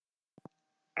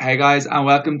Hey guys, and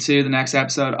welcome to the next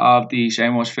episode of the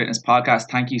Shane Walsh Fitness Podcast.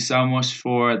 Thank you so much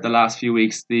for the last few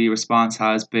weeks. The response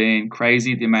has been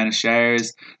crazy, the amount of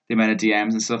shares, the amount of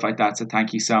DMs and stuff like that. So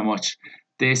thank you so much.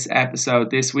 This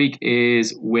episode this week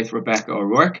is with Rebeccah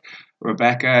O'Rourke.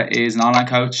 Rebeccah is an online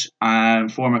coach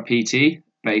and former PT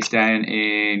based down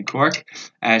in Cork.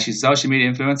 She's a social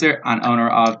media influencer and owner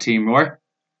of Team Roar.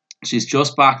 She's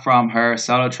just back from her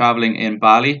solo traveling in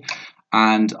Bali,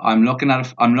 and I'm looking at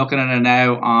her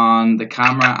now on the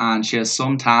camera, and she has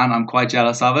some tan. I'm quite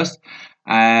jealous of it.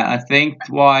 I think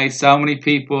why so many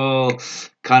people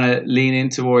kind of lean in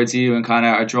towards you and kind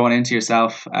of are drawn into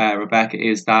yourself, Rebeccah,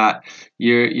 is that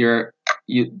you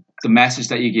the message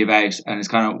that you give out, and it's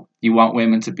kind of you want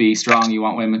women to be strong, you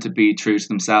want women to be true to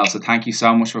themselves. So thank you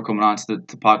so much for coming on to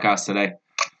the podcast today.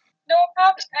 No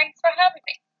problem. Thanks for having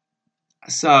me.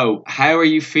 So, how are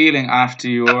you feeling after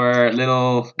your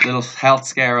little health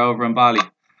scare over in Bali?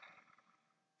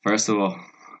 First of all,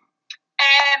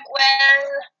 Well,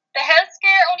 the health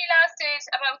scare only lasted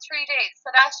about 3 days, so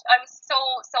that I was so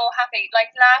happy. Like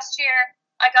last year,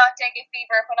 I got dengue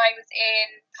fever when I was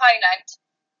in Thailand.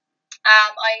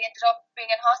 I ended up being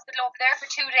in hospital over there for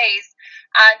 2 days,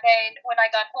 and then when I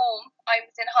got home, I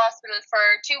was in hospital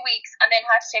for 2 weeks, and then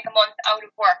had to take a month out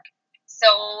of work.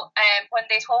 So when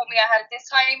they told me I had it this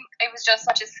time, it was just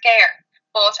such a scare.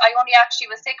 But I only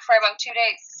actually was sick for about 2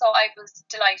 days, so I was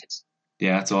delighted.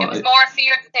 yeah, it's all. It was more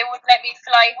fear that they wouldn't let me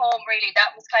fly home, really. That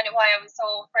was kind of why I was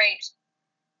so afraid.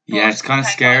 Yeah, it's kind of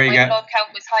scary. My blood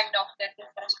count was high enough that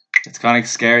It's kind of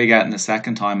scary getting the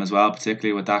second time as well,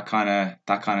 particularly with that kind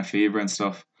of fever and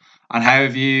stuff. And how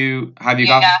have you got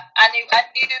yeah, and you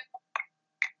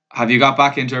have you got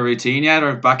back into a routine yet,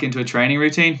 or back into a training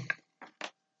routine?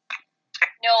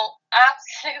 no,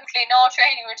 absolutely no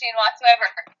training routine whatsoever.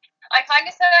 I kind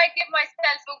of said I'd give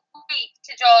myself a week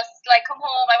to just like come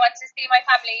home. I wanted to see my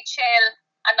family, chill,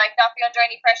 and like not be under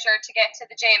any pressure to get to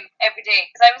the gym every day,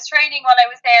 because I was training while I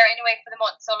was there anyway for the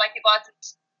month. So like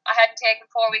I hadn't taken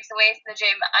 4 weeks away from the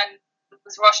gym and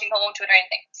was rushing home to it or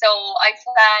anything. So I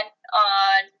plan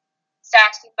on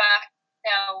starting back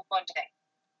now Monday.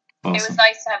 Awesome. It was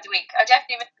nice to have the week. I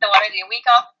definitely missed it already. A week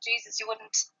off, Jesus, you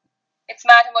wouldn't. It's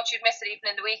mad how much you'd miss it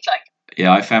even in the week, like.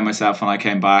 Yeah, I found myself when I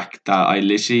came back that I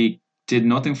literally did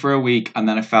nothing for a week, and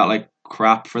then I felt like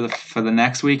crap for the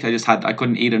next week. I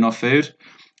couldn't eat enough food,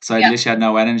 so I literally had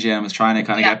no energy, and was trying to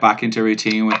kind of get back into a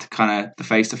routine with kind of the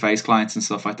face-to-face clients and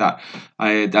stuff like that.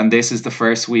 And this is the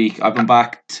first week I've been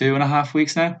back 2.5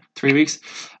 weeks now, 3 weeks,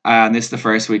 and this is the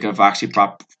first week I've actually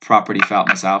properly felt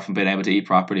myself and been able to eat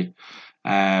properly.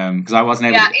 Because I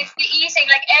wasn't able. Yeah, it's the eating.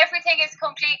 Like everything is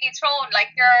completely thrown. Like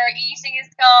your eating is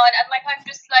gone, and like I'm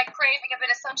just like craving a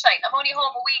bit of sunshine. I'm only home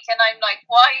a week, and I'm like,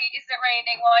 why is it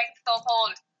raining? Why is it so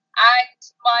cold? And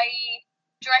my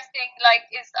dressing, like,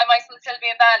 am I supposed to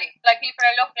be in Bali? Like people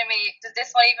are looking at me. Does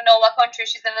this one even know what country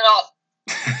she's in at all?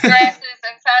 Dresses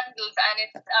and sandals, and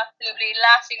it's absolutely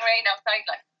lashing rain outside.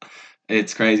 Like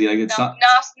it's crazy. Like it's not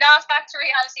back to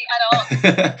reality at all.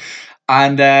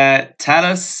 And tell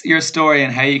us your story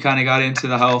and how you kind of got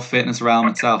into the whole fitness realm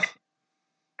itself.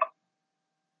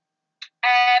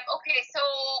 Okay, so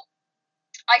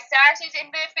I started in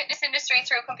the fitness industry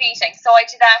through competing. So I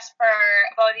did that for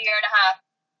about a year and a half.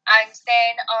 And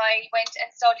then I went and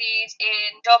studied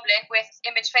in Dublin with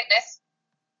Image Fitness.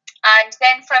 And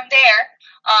then from there,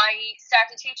 I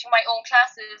started teaching my own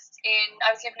classes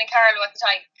I was living in Carlow at the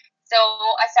time. So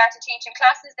I started teaching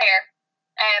classes there.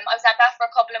 I was at that for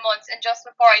a couple of months, and just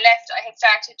before I left, I had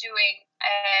started doing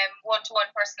one-to-one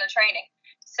personal training.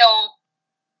 So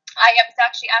I was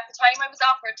actually, at the time, I was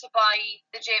offered to buy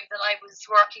the gym that I was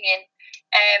working in,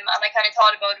 and I kind of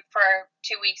thought about it for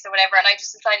 2 weeks or whatever, and I just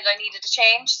decided I needed a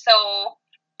change. So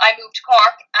I moved to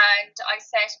Cork, and I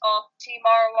set up Team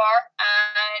ROR,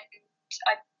 and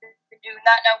I've been doing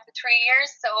that now for 3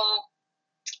 years. So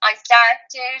I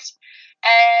started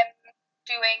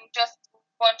doing just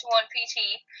one-to-one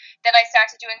PT. Then I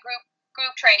started doing group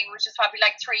training, which was probably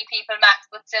like 3 people max,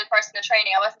 but still personal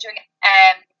training. I wasn't doing it.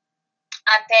 And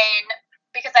then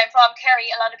because I'm from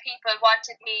Kerry, a lot of people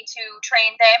wanted me to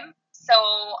train them. So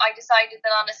I decided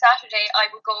that on a Saturday I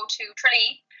would go to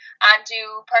Tralee and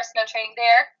do personal training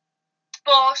there.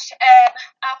 But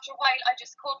after a while, I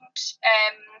just couldn't.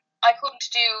 I couldn't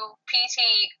do PT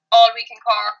all week in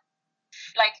Cork,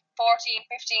 like 14,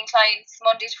 15 clients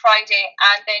Monday to Friday,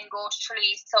 and then go to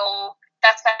Tralee. So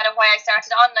that's kind of why I started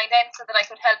online then, so that I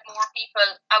could help more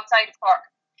people outside of Cork.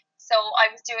 So I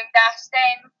was doing that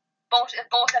then, both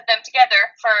of them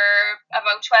together for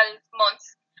about 12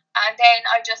 months. And then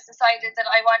I just decided that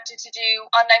I wanted to do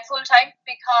online full time,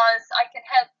 because I can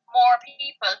help more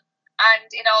people and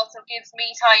it also gives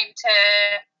me time to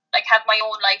like have my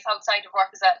own life outside of work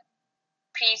as a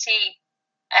PT.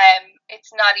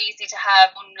 It's not easy to have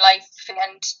one life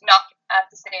and not at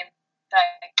the same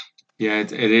time. Yeah,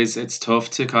 it is. It's tough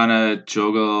to kind of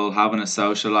juggle having a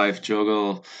social life,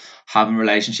 juggle having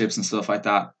relationships and stuff like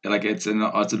that. Like it's an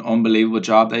unbelievable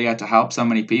job that you get to help so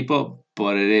many people,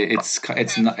 but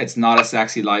it's not a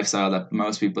sexy lifestyle that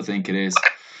most people think it is.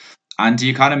 And do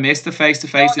you kind of miss the face to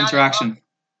No, face not at all. interaction?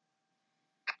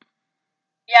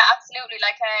 Yeah, absolutely.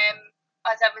 Like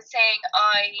as I was saying,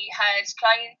 I had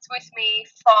clients with me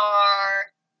for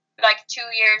like 2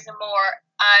 years or more,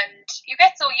 and you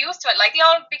get so used to it. Like they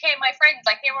all became my friends.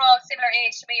 Like they were all similar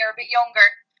age to me or a bit younger,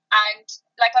 and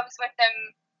like I was with them.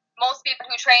 Most people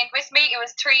who trained with me, it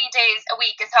was 3 days a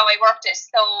week is how I worked it.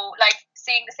 So like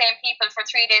seeing the same people for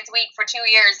 3 days a week for 2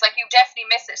 years, like you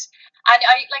definitely miss it. And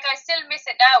I still miss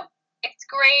it now. It's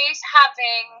great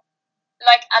having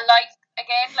like a life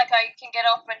again. Like I can get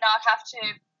up and not have to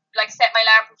like set my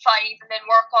alarm for 5 and then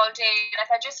work all day. Like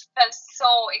I just felt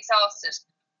so exhausted.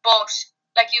 But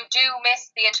like you do miss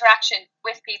the interaction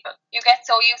with people. You get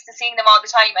so used to seeing them all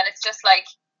the time, and it's just like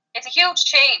it's a huge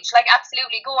change. Like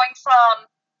absolutely going from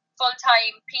full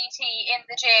time PT in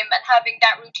the gym and having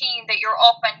that routine that you're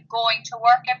up and going to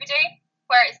work every day.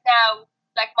 Whereas now,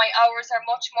 like my hours are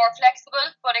much more flexible,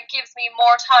 but it gives me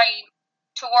more time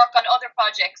to work on other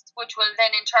projects, which will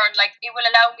then in turn, like, it will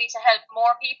allow me to help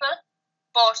more people,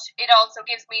 but it also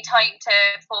gives me time to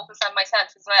focus on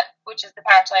myself as well, which is the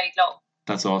part I love.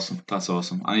 That's awesome. That's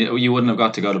awesome. And you wouldn't have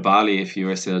got to go to Bali if you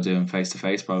were still doing face to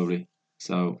face, probably.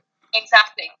 So.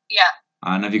 Exactly. Yeah.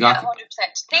 And have you Yeah. got?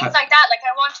 100%. Things like that. Like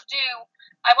I want to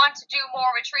do more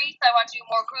retreats. I want to do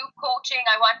more group coaching.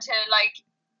 I want to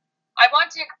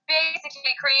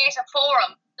basically create a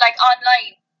forum like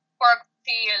online where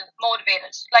feel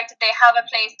motivated, like that they have a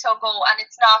place to go, and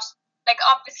it's not like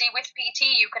obviously with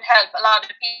PT you can help a lot of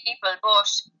people, but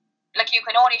like you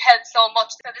can only help so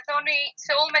much. So there's only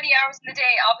so many hours in the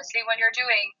day, obviously, when you're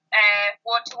doing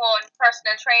one-to-one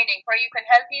personal training where you can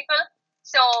help people.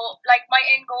 So like my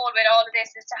end goal with all of this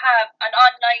is to have an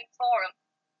online forum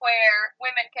where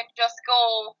women can just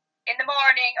go in the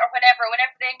morning or whenever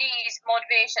they need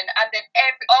motivation, and then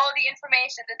all the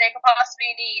information that they could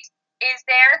possibly need is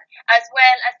there, as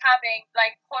well as having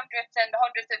like hundreds and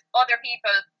hundreds of other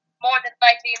people more than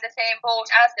likely in the same boat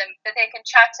as them that they can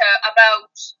chat to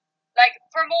about. Like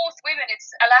for most women,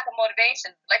 it's a lack of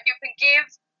motivation. Like you can give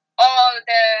all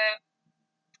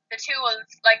the tools,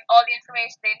 like all the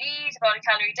information they need about a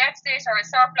calorie deficit or a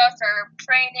surplus or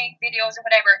training videos or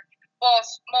whatever, but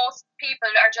most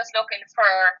people are just looking for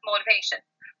motivation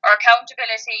or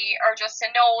accountability, or just to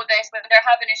know that when they're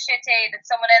having a shit day that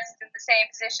someone else is in the same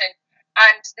position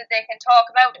and that they can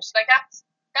talk about it. Like that's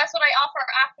what I offer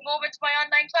at the moment to my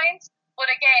online clients,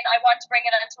 but again I want to bring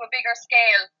it onto a bigger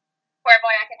scale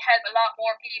whereby I can help a lot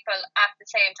more people at the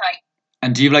same time.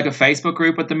 And do you have like a Facebook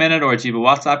group at the minute, or do you have a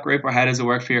WhatsApp group, or how does it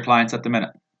work for your clients at the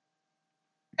minute?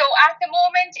 So at the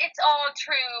moment, it's all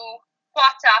through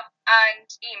WhatsApp and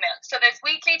email. So there's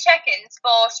weekly check-ins,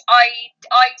 but I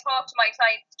talk to my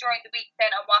clients during the week then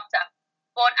on WhatsApp.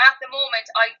 But at the moment,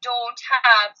 I don't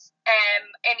have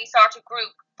any sort of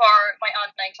group for my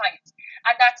online clients,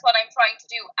 and that's what I'm trying to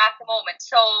do at the moment.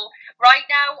 So right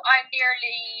now, I'm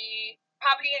nearly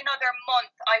probably another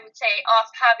month, I would say, off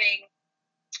having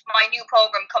my new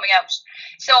program coming out.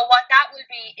 So what that will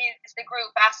be is the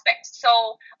group aspect.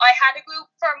 So I had a group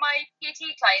for my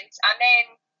PT clients, and then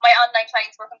my online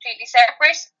clients were completely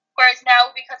separate. Whereas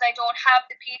now, because I don't have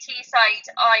the PT side,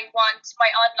 I want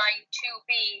my online to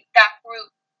be that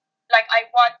group. Like I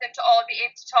want them to all be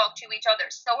able to talk to each other.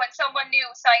 So when someone new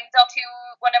signs up to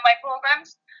one of my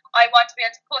programs, I want to be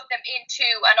able to put them into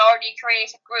an already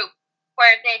created group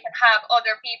where they can have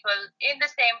other people in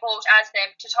the same boat as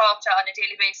them to talk to on a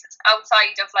daily basis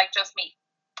outside of like just me.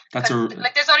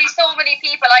 Like there's only so many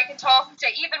people I can talk to,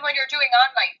 even when you're doing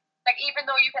online. Like even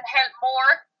though you can help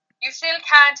more, you still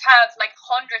can't have like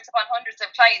hundreds upon hundreds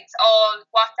of clients all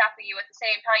WhatsApping you at the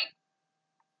same time.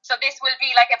 So this will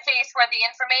be like a place where the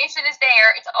information is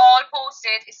there, it's all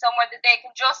posted, it's somewhere that they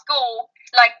can just go.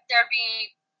 Like there'll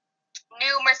be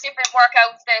numerous different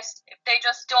workouts that if they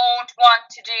just don't want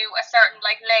to do a certain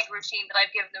like leg routine that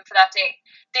I've given them for that day,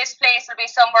 this place will be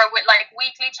somewhere with like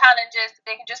weekly challenges that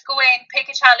they can just go in, pick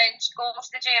a challenge, go to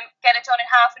the gym, get it done in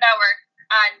half an hour,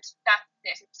 and that's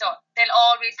it, it's done. They'll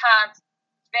always have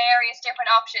various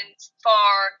different options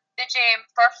for the gym,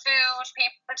 for food,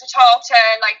 people to talk to,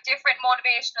 like different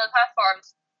motivational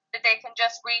platforms that they can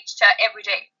just reach to every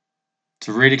day. It's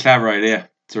a really clever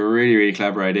idea. It's a really, really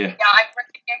clever idea. Yeah, I'm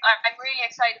I'm really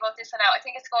excited about this one now. I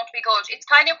think it's going to be good. It's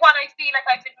kind of what I feel like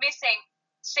I've been missing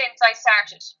since I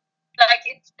started. Like,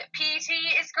 PT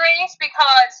is great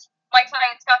because my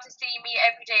clients got to see me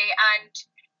every day and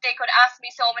they could ask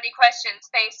me so many questions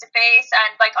face to face,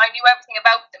 and like I knew everything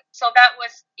about them, so that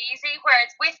was easy. Whereas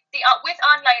with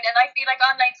online, and I feel like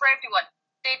online for everyone,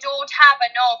 they don't have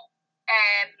enough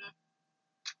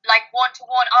like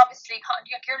one-to-one. Obviously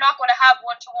you're not going to have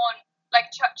one-to-one like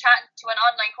chatting to an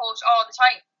online coach all the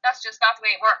time. That's just not the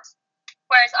way it works.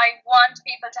 Whereas I want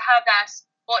people to have that,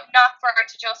 but not for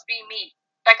it to just be me.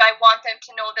 Like, I want them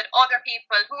to know that other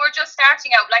people who are just starting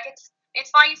out, like,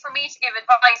 it's fine for me to give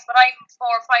advice, but I'm 4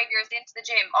 or 5 years into the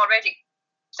gym already.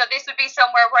 So this would be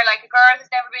somewhere where, like, a girl has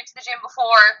never been to the gym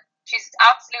before, she's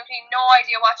absolutely no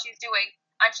idea what she's doing,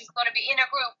 and she's going to be in a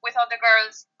group with other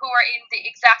girls who are in the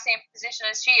exact same position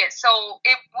as she is. So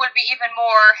it would be even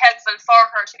more helpful for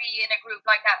her to be in a group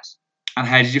like that. And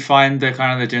how did you find the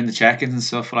kind of doing the check-ins and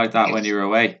stuff like that when you were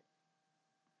away?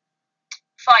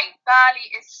 Fine. Bali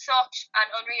is such an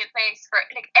unreal place for,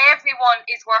 like, everyone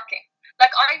is working.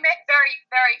 Like, I met very,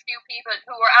 very few people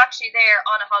who were actually there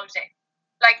on a holiday.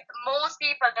 Like, most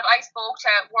people that I spoke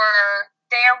to were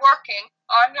there working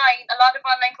online. A lot of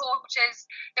online coaches.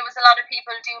 There was a lot of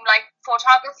people doing like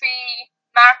photography,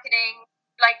 marketing,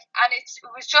 like, and it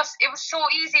was so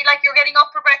easy. Like, you're getting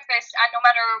up for breakfast, and no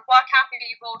matter what cafe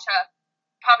you go to,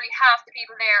 probably half the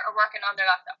people there are working on their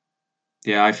laptop.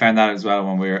 Yeah, I found that as well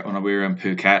when we were in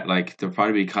Phuket. Like, there'll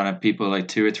probably be kind of people like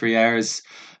 2 or 3 hours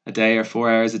a day or 4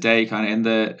 hours a day kind of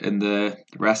in the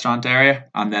restaurant area,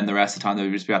 and then the rest of the time they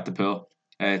would just be at the pool.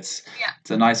 It's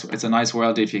a nice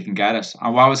world if you can get it.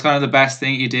 And what was kind of the best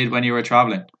thing you did when you were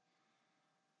traveling?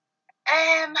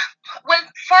 Well,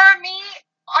 for me,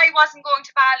 I wasn't going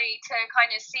to Bali to kind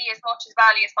of see as much as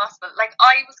Bali as possible. Like,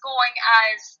 I was going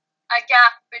as a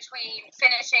gap between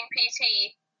finishing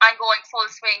PT and going full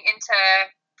swing into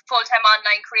full-time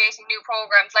online, creating new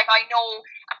programs. Like, I know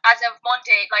as of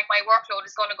Monday, like, my workload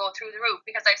is going to go through the roof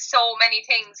because I have so many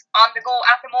things on the go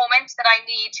at the moment that I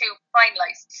need to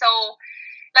finalize. So,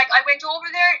 like, I went over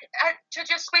there to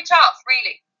just switch off,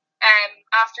 really,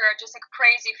 after just a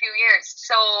crazy few years.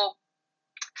 So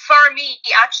for me,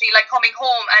 actually, like, coming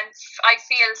home, and I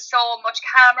feel so much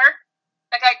calmer.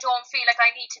 Like, I don't feel like I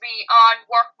need to be on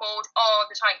work mode all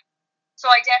the time. So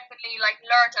I definitely, like,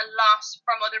 learned a lot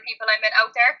from other people I met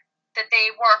out there, that they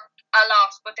work a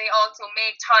lot, but they also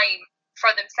make time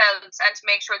for themselves and to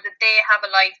make sure that they have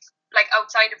a life, like,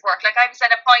 outside of work. Like, I was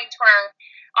at a point where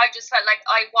I just felt like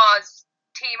I was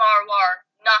team RWR,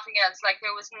 nothing else. Like,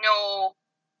 there was no,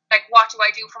 like, what do I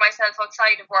do for myself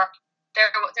outside of work? There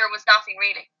was nothing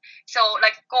really. So,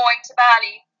 like, going to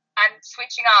Bali and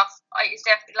switching off, is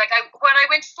definitely, like, when I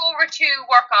went forward to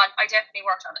work on, I definitely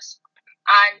worked on it.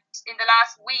 And in the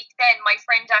last week, then my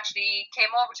friend actually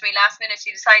came over to me last minute. She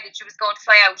decided she was going to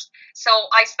fly out. So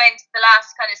I spent the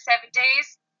last kind of 7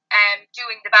 days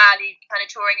doing the Bali, kind of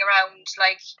touring around,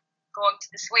 like, going to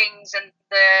the swings and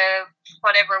the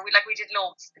whatever. We did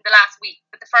loads in the last week.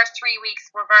 But the first 3 weeks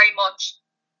were very much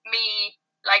me,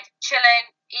 like, chilling,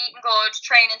 eating good,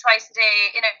 training twice a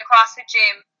day in a CrossFit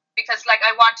gym, because, like,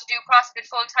 I want to do CrossFit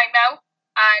full time now.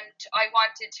 And I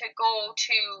wanted to go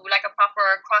to, like, a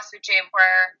proper CrossFit gym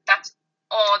where that's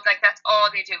all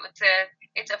they do.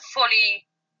 It's a fully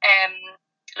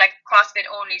like,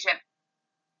 CrossFit only gym,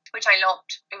 which I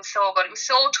loved. It was so good. It was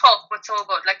so tough but so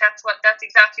good. Like, that's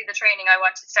exactly the training I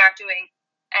want to start doing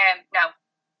now.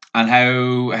 And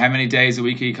how many days a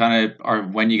week are you kind of, or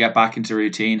when you get back into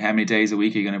routine, how many days a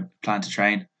week are you going to plan to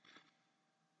train?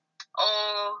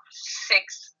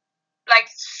 6. Like,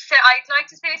 I'd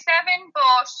like to say 7,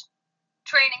 but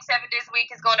training 7 days a week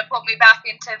is going to put me back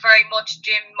into very much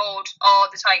gym mode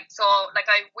all the time. So, like,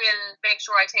 I will make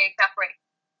sure I take that break.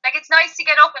 Like, it's nice to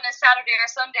get up on a Saturday or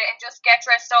Sunday and just get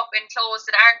dressed up in clothes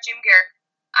that aren't gym gear,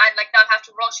 and, like, not have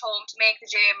to rush home to make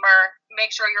the gym or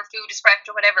make sure your food is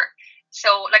prepped or whatever.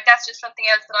 So, like, that's just something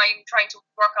else that I'm trying to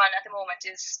work on at the moment,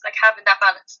 is, like, having that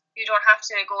balance. You don't have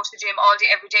to go to the gym all day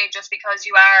every day just because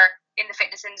you are in the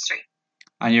fitness industry.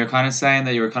 And you're kind of saying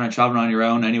that you were kind of traveling on your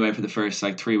own anyway for the first,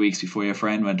 like, 3 weeks before your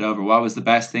friend went over. What was the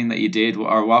best thing that you did,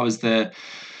 or what was any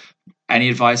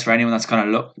advice for anyone that's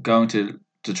kind of going to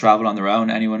travel on their own?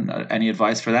 Any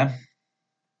advice for them?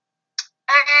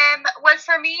 Well,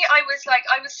 for me, I was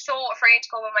so afraid to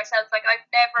go by myself. Like, I've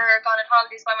never gone on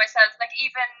holidays by myself. Like,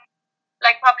 even,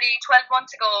 like, probably 12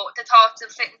 months ago, the thought of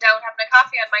sitting down having a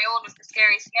coffee on my own was the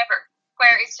scariest thing ever.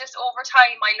 where it's just over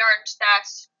time I learned that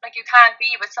like you can't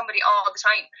be with somebody all the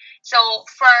time. So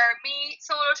for me,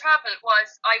 solo travel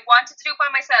was, I wanted to do it by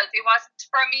myself. It wasn't,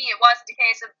 for me, it wasn't a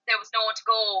case of there was no one to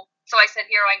go, so I said,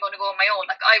 here, I'm going to go on my own.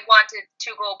 Like, I wanted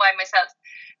to go by myself.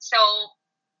 So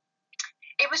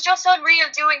it was just unreal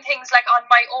doing things like on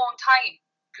my own time.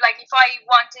 Like if I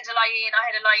wanted a lie-in, I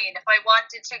had a lie-in. If I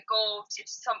wanted to go to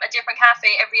a different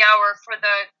cafe every hour for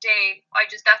the day,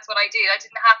 that's what I did. I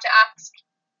didn't have to ask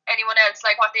anyone else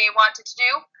like what they wanted to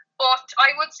do. But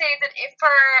I would say that if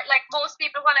for like most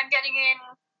people, when I'm getting in,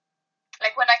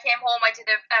 like when I came home, I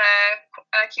did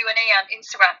a Q&A on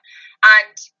Instagram,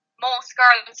 and most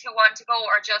girls who want to go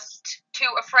are just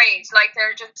too afraid. Like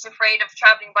they're just afraid of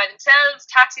traveling by themselves,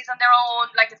 taxis on their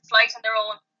own, like a flight on their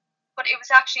own. But it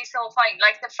was actually so fine.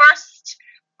 Like the first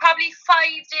probably 5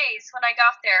 days when I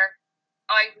got there,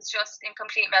 I was just in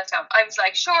complete meltdown. I was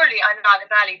like, surely I'm not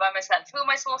in Bali by myself. Who am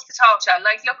I supposed to talk to?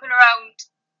 Like looking around,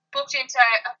 booked into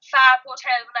a fab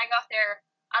hotel when I got there,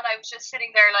 and I was just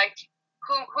sitting there like,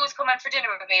 who's coming for dinner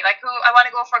with me? Like, who, I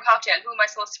want to go for a cocktail. Who am I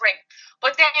supposed to bring?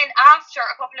 But then after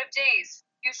a couple of days,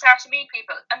 you start to meet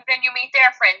people, and then you meet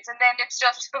their friends, and then it's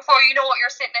just before you know it,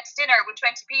 you're sitting at dinner with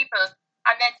 20 people,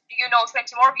 and then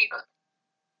 20 more people.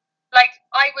 Like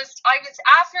I was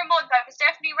after a month, I was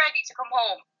definitely ready to come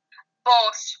home,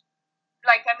 but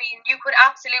like I mean, you could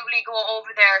absolutely go over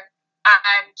there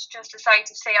and just decide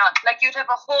to stay on. Like you'd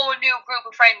have a whole new group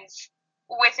of friends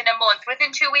within a month, within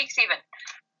 2 weeks even.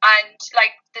 And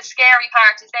like the scary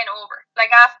part is then over. Like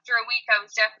after a week, I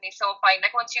was definitely so fine.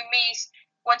 Like once you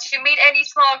meet any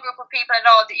small group of people at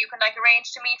all that you can like arrange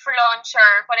to meet for lunch or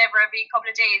whatever every couple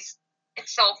of days,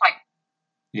 it's so fine.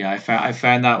 Yeah, I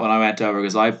found that when I went over,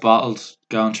 because I bottled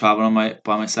going traveling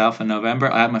by myself in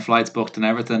November. I had my flights booked and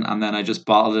everything, and then I just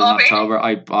bottled it in October.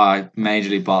 Really? I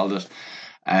majorly bottled it,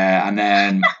 and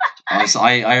then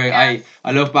I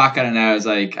look back at it now as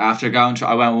like after going.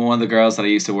 I went with one of the girls that I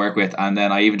used to work with, and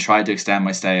then I even tried to extend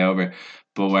my stay over,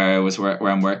 but where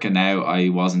I'm working now, I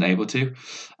wasn't able to.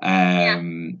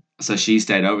 So she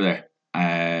stayed over there.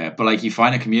 But like you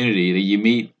find a community, you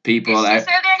meet people. Is she still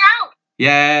there now?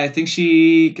 Yeah, I think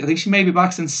she may be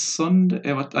back since Sunday.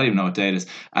 I don't even know what day it is.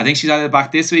 I think she's either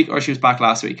back this week or she was back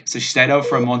last week. So she stayed over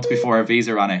for a month before her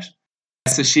visa ran out.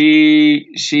 So she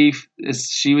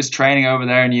was training over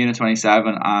there in Unit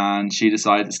 27, and she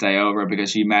decided to stay over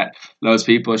because she met loads of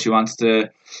people she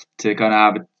wanted to kind of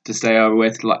have to stay over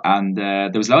with, and there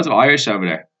was loads of Irish over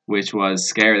there, which was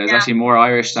scary. There's actually more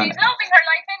Irish than. She's loving her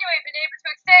life anyway, been able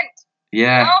to extend.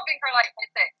 Yeah. Loving her life,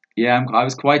 I'd say. Yeah, I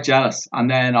was quite jealous.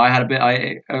 And then I had a bit.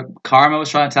 Karma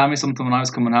was trying to tell me something when I was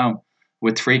coming home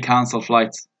with 3 cancelled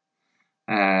flights.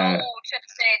 Should have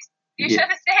stayed. You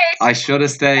should have stayed. I should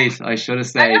have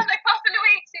stayed. Another couple of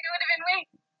weeks, it would have been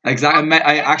weeks. Exactly.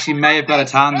 I actually may have got a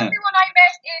tan then. Everyone I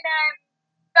met in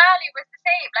Bali was the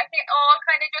same. Like they all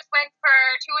kind of just went for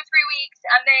 2 or 3 weeks,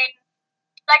 and then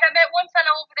like I met one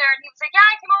fellow over there, and he was like, "Yeah,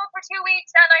 I came over for 2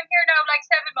 weeks, and I'm here now like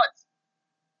 7 months."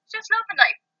 Just loving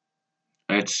life.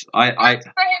 Works for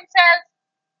himself.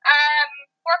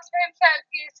 Works for himself.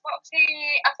 He's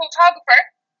a photographer.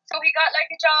 So he got like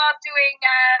a job doing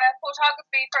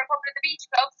photography for a couple of the beach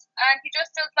clubs, and he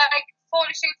just does like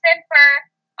photo shoots then for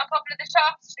a couple of the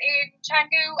shops in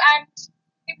Canggu, and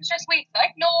he was just sweet,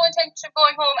 like no intention of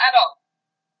going home at all.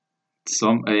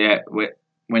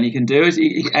 When you can do it,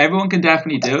 everyone can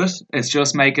definitely do it. It's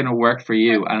just making it work for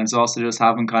you, and it's also just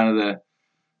having kind of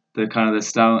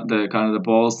the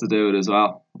balls to do it as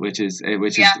well, which was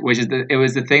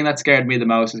the thing that scared me the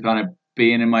most, is kind of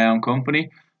being in my own company.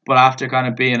 But after kind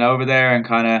of being over there and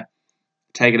kind of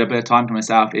taking a bit of time to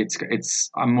myself,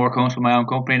 I'm more comfortable in my own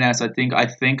company now. So I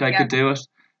think I could do it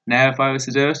now if I was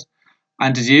to do it.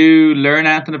 And did you learn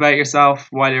anything about yourself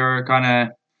while you were kind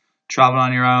of traveling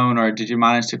on your own, or did you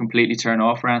manage to completely turn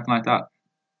off or anything like that?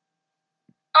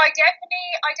 I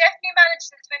definitely managed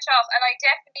to switch off, and I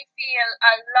definitely feel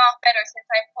a lot better since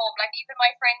I'm home. Like even my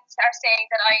friends are saying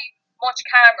that I'm much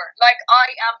calmer. Like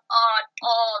I am on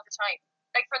all the time.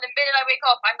 Like from the minute I wake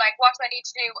up, I'm like, what do I need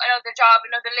to do? Another job,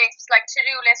 another list, like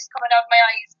to-do list coming out of my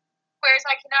eyes. Whereas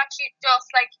I can actually just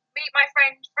like meet my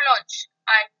friend for lunch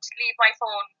and leave my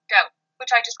phone down,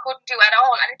 which I just couldn't do at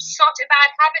all. And it's such a bad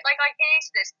habit. Like I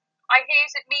hated it. I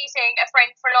hated meeting a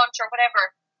friend for lunch or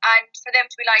whatever, and for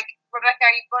them to be like, Rebecca,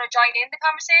 are you going to join in the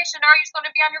conversation, or are you just going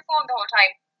to be on your phone the whole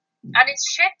time? And it's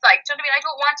shit. Like, do you know what I mean? I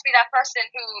don't want to be that person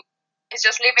who is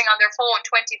just living on their phone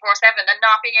 24/7 and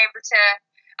not being able to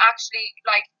actually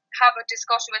like have a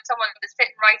discussion with someone that's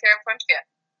sitting right there in front of you.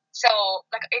 So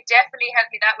like it definitely helped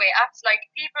me that way. Like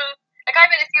people, like I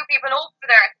met a few people over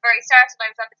there at the very start when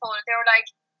I was on the phone, and they were like,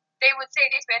 they would say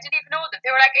this to me. I didn't even know them.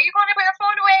 They were like, "Are you going to put your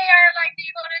phone away, or like, are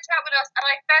you going to chat with us?" And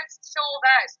I felt so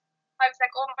bad. I was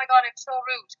like, "Oh my god, I'm so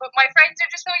rude." But my friends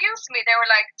are just so used to me. They were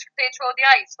like, they throw the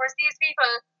ice. Whereas these people,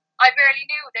 I barely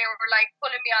knew. They were like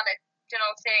pulling me on it,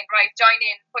 saying, "Right, join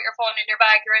in, put your phone in your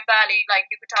bag. You're in Bali. Like,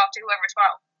 you could talk to whoever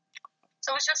tomorrow."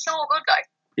 So it's just so good, like.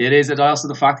 It is. It's also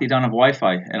the fact that you don't have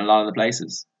Wi-Fi in a lot of the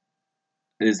places.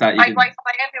 Is that you I can?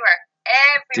 Wi-Fi everywhere,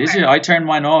 Did everywhere. you? I turned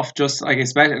mine off. Just like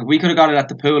expect. We could have got it at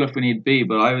the pool if we need be,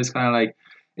 but I was kind of like,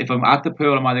 if I'm at the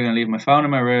pool, I'm either going to leave my phone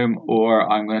in my room or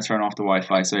I'm going to turn off the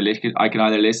Wi-Fi. So I can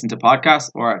either listen to podcasts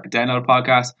or I can download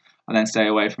podcasts and then stay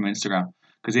away from Instagram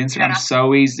because Instagram Yeah, is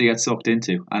so easy to get sucked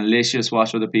into and literally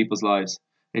watch other people's lives.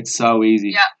 It's so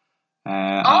easy. yeah.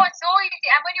 Uh, It's so easy.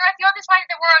 And when you're at the other side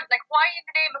of the world, like, why in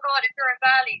the name of God, if you're in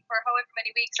Bali for however many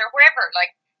weeks or wherever,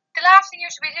 like, the last thing you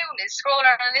should be doing is scrolling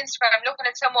on Instagram, looking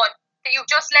at someone that you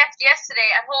just left yesterday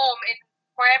at home in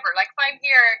wherever. Like, if I'm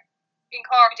here in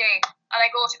Cork today and I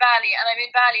go to Bali and I'm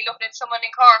in Bali looking at someone in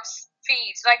Cork's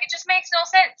feed, like, it just makes no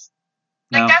sense.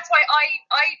 Like, no. that's why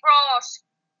I brought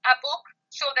a book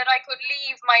so that I could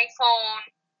leave my phone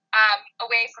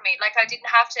away from me. Like, I didn't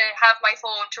have to have my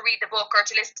phone to read the book or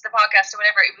to listen to the podcast or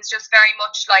whatever. It was just very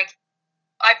much like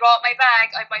I brought my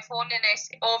bag, I had my phone in it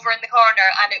over in the corner,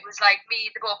 and it was like me,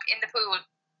 the book, in the pool,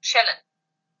 chilling.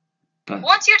 But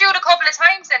Once you do it a couple of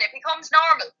times, then it becomes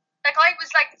normal. Like, I was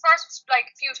like, the first like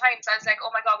few times I was like, "Oh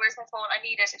my god, where's my phone? I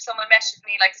need it. If someone messages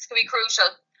me, like, this could be crucial."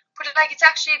 But like, it's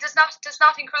actually there's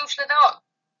nothing crucial at all.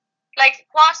 Like,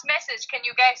 what message can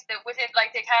you get that within,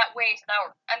 like, they can't wait an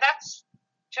hour? And that's,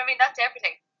 do you know what I mean? That's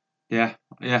everything.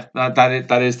 yeah,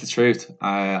 that is the truth.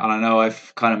 And I know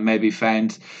I've kind of maybe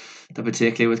found that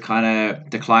particularly with kind of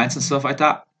the clients and stuff like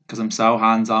that, because I'm so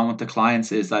hands on with the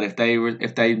clients, is that if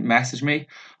they message me,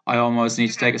 I almost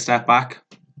need to take a step back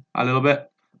a little bit.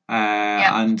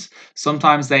 Yeah. And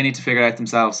sometimes they need to figure it out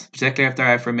themselves, particularly if they're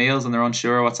out for meals and they're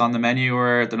unsure what's on the menu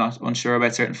or they're not unsure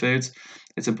about certain foods.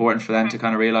 It's important for them to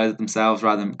kind of realize it themselves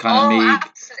rather than kind of Oh, me.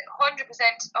 absolutely,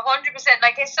 100%.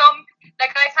 Like,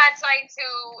 like, I've had clients who,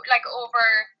 like,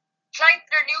 clients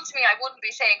that are new to me, I wouldn't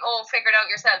be saying, "Oh, figure it out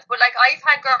yourself." But like, I've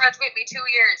had girls with me 2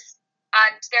 years,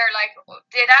 and they're like,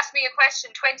 they'd ask me a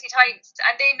question 20 times,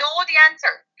 and they know the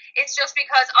answer. It's just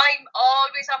because I'm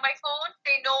always on my phone.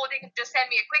 They know they can just send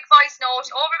me a quick voice note.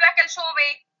 "Oh, Rebecca, show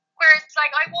me." Whereas,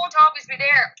 like, I won't always be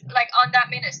there, like, on that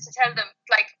minute to tell them,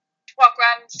 like, what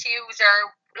grams to use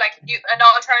or like an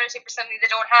alternative for something they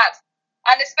don't have.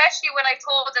 And especially when I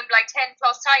told them like 10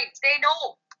 plus times, they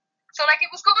know. So like,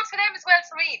 it was good for them as well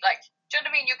for me. Like, do you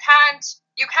know what I mean? You can't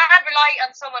rely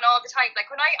on someone all the time. Like,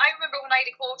 I remember when I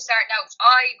had a coach starting out,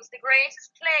 I was the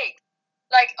greatest plague.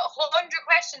 Like, 100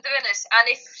 questions a minute, and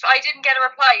if I didn't get a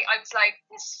reply, I was like,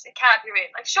 it can't be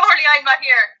real. Like, surely I'm not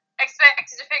here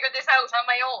expected to figure this out on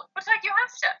my own. But like, you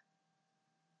have to.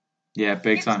 Yeah,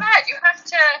 big It's time. bad. You have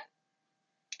to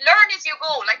learn as you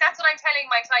go. Like, that's what I'm telling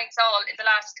my clients all in the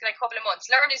last like couple of months.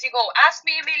 Learn as you go. Ask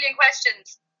me a million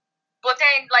questions, but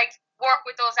then like work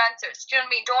with those answers. Do you know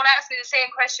what I mean? Don't ask me the same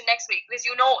question next week because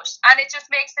you know it, and it just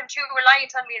makes them too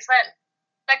reliant on me as well.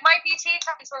 Like, my PT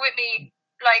clients were with me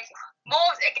like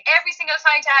every single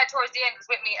client I had towards the end was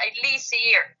with me at least a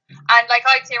year, and like,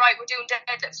 I'd say, "Right, we're doing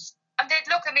deadlifts." And they'd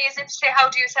look at me as if to say, "How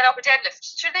do you set up a deadlift?"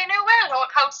 Sure, they knew well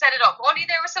how to set it up. Only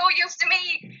they were so used to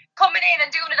me coming in and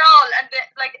doing it all. And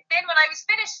then when I was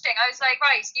finishing, I was like,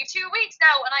 "Right, you 2 weeks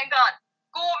now, and I'm gone.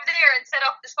 Go over there and set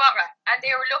up the squat rack." And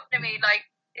they were looking at me like,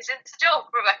 "Is it a joke,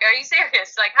 Rebecca? Are you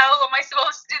serious? Like, how am I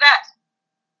supposed to do that?"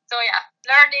 So yeah,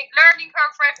 learning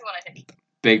curve for everyone, I think.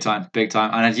 Big time, big time.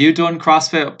 And have you done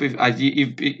CrossFit?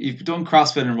 You've done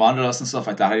CrossFit in Wanderlust and stuff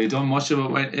like that. Have you done much of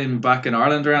it back in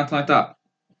Ireland or anything like that?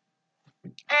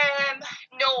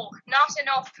 No, not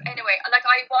enough. Anyway, like,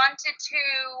 I want to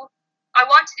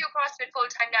do CrossFit full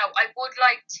time now. I would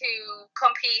like to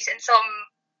compete in some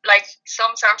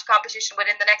sort of competition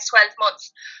within the next 12 months,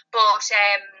 but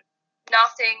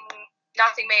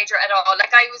nothing major at all.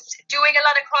 Like, I was doing a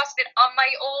lot of CrossFit on my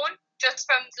own, just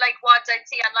from like what I'd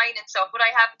see online and stuff, but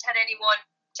I haven't had anyone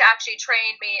to actually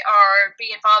train me or be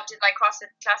involved in like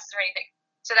CrossFit classes or anything.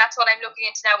 So that's what I'm looking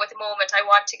into now at the moment. I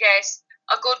want to get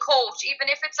a good coach, even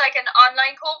if it's like an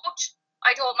online coach.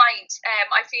 I don't mind.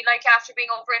 I feel like after being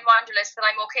over in Wanderlust that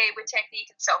I'm okay with technique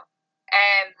and stuff.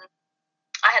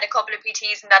 I had a couple of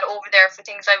PTs and that over there for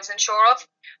things I was unsure of,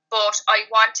 but I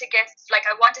want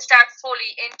to start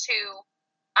fully into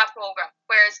a program.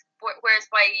 Whereas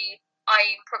by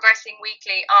I'm progressing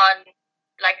weekly on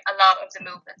like a lot of the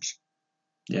movements.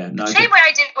 Yeah, no. Same way I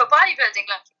did with bodybuilding.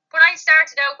 Like, when I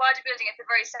started out bodybuilding at the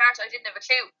very start, I didn't have a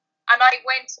clue, and I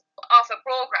went off a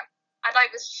program. and I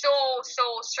was so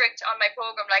strict on my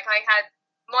program. Like I had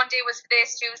Monday was for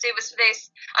this, Tuesday was for this,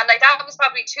 and like that was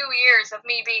probably 2 years of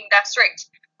me being that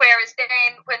strict. Whereas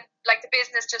then when like the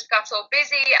business just got so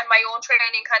busy and my own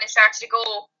training kind of started to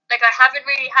go, like I haven't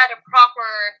really had a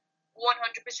proper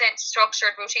 100%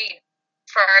 structured routine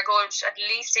for a good at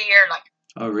least a year. Like,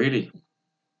 Oh, really?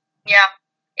 yeah,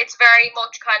 it's very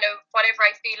much kind of whatever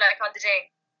I feel like on the day.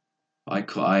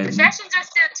 The sessions are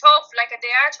still tough, like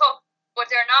they are tough, but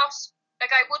they're not.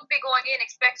 Like I wouldn't be going in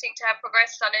expecting to have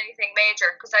progressed on anything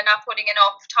major because I'm not putting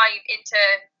enough time into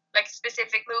like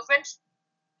specific movements.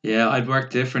 Yeah, I'd work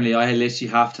differently. I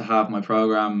literally have to have my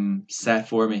program set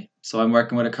for me. So I'm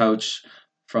working with a coach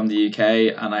from the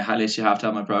UK, and I literally have to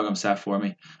have my program set for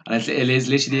me. And it is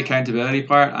literally the accountability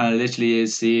part, and it literally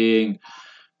is seeing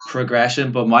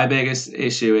progression. But my biggest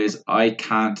issue is I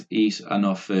can't eat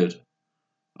enough food.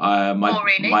 Oh,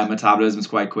 really? My metabolism is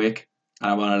quite quick,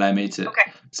 and I won't allow me to.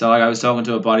 Okay. So like, I was talking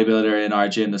to a bodybuilder in our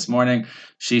gym this morning.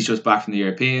 She's just back from the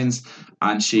Europeans,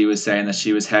 and she was saying that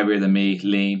she was heavier than me,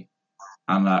 lean,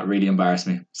 and that really embarrassed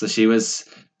me. So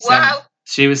Wow.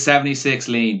 she was 76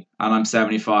 lean, and I'm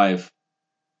 75.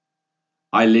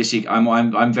 I literally,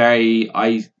 I'm very,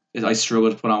 I struggle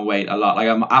to put on weight a lot. Like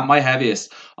I'm at my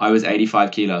heaviest, I was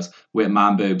 85 kilos with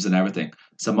man boobs and everything.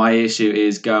 So my issue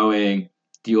is going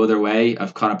the other way.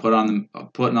 I've kind of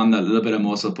putting on a little bit of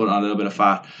muscle, putting on a little bit of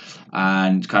fat,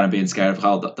 and kind of being scared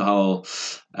of the whole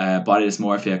body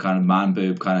dysmorphia kind of man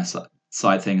boob kind of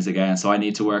side things again. So I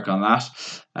need to work on that.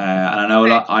 And I know a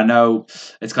lot. I know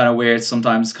it's kind of weird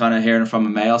sometimes, kind of hearing from a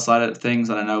male side of things,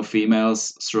 and I know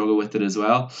females struggle with it as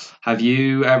well. Have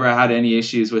you ever had any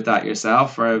issues with that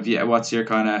yourself, or what's your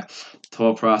kind of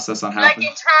thought process on helping? Like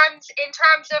in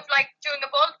terms of like doing a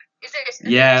bulk, is it?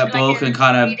 Yeah, bulk and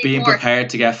kind of being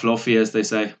prepared to get fluffy, as they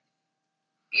say.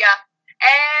 Yeah.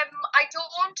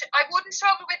 I wouldn't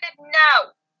struggle with it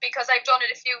now because I've done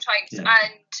it a few times,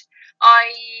 and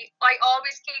I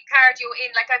always keep cardio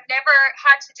in. Like I've never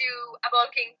had to do a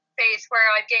bulking phase where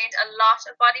I've gained a lot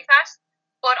of body fat.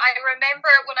 But I remember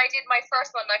when I did my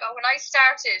first one, like when I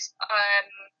started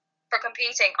for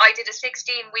competing, I did a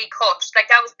 16-week cut. Like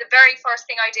that was the very first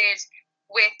thing I did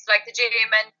with like the gym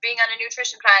and being on a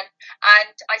nutrition plan,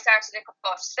 and I started a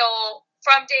cut. So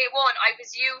from day one, I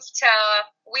was used to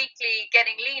weekly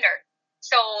getting leaner.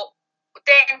 So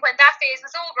then when that phase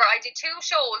was over, I did 2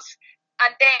 shows,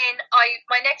 and then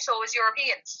my next show was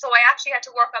Europeans. So I actually had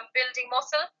to work on building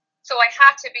muscle. So I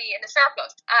had to be in a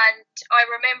surplus. And I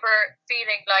remember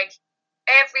feeling like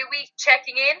every week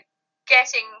checking in,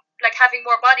 getting like having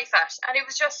more body fat, and it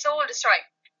was just soul destroying.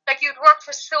 Like you'd work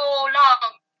for so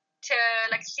long to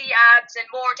like see abs and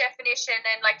more definition,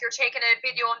 and like you're taking a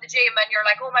video in the gym and you're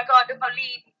like, oh my god, look how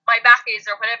lean my back is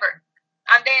or whatever.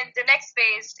 And then the next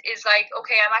phase is like,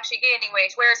 okay, I'm actually gaining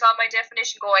weight. Where's all my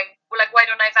definition going? Well, like, why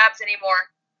don't I have abs anymore?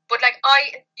 But like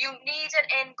you need an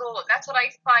end goal. That's what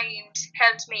I find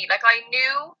helped me. Like I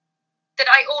knew that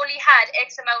I only had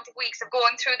X amount of weeks of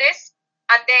going through this,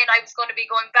 and then I was going to be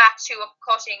going back to a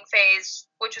cutting phase,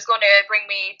 which was going to bring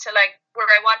me to like where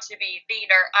I wanted to be,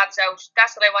 leaner, abs out.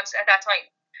 That's what I wanted at that time.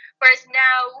 Whereas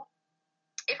now,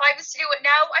 if I was to do it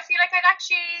now, I feel like I'd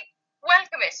actually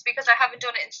welcome it because I haven't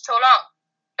done it in so long.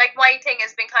 Like my thing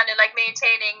has been kind of like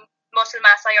maintaining muscle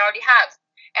mass I already have.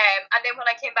 And then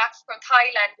when I came back from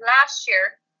Thailand last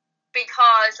year,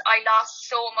 because I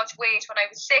lost so much weight when I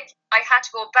was sick, I had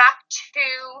to go back to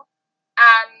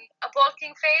a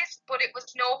bulking phase, but it was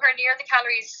nowhere near the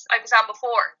calories I was on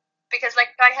before. Because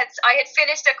like I had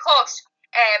finished a cut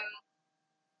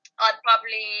on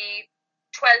probably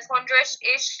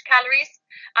 1200-ish calories,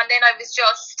 and then I was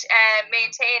just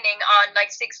maintaining on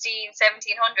like 1700.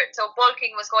 So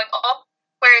bulking was going up,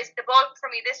 whereas the bulk for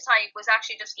me this time was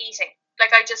actually just eating.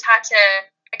 Like I just had to,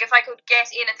 like if I could get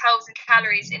in 1,000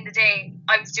 calories in the day,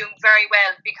 I was doing very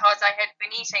well because I had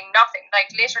been eating nothing.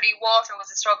 Like literally water was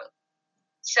a struggle.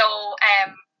 So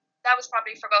that was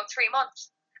probably for about 3 months,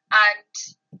 and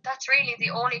that's really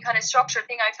the only kind of structured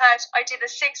thing I've had. I did a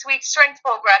 6-week strength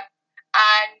program,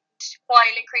 and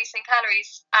while increasing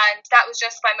calories, and that was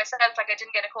just by myself. Like I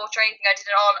didn't get a coach or anything. I did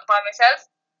it all by myself,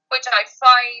 which I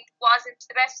find wasn't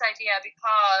the best idea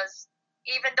because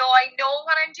even though I know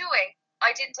what I'm doing,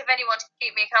 I didn't have anyone to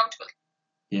keep me accountable.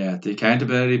 Yeah, the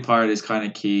accountability part is kind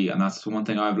of key, and that's one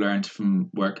thing I've learned from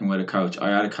working with a coach. I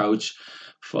had a coach.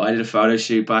 I did a photo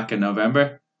shoot back in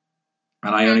November,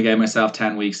 and I only gave myself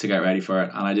 10 weeks to get ready for it,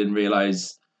 and I didn't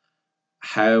realize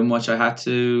how much I had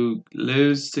to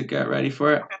lose to get ready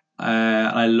for it. And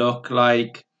I look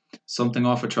like something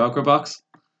off a troker box.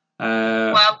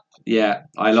 Wow. Yeah,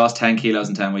 I lost 10 kilos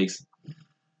in 10 weeks.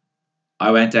 I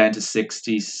went down to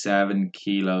 67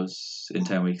 kilos in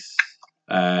 10 weeks.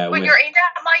 When you're in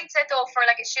that mindset though for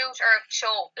like a shoot or a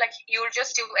show, like you'll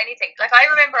just do anything. Like I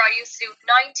remember I used to do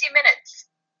 90 minutes,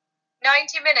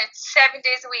 7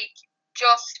 days a week,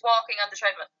 just walking on the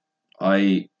treadmill.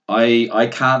 I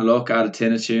can't look at a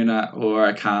tin of tuna or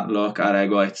I can't look at egg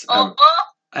whites I know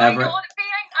the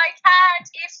feeling. I can't.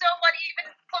 If someone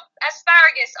even put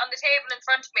asparagus on the table in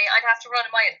front of me, I'd have to run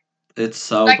a mile. It's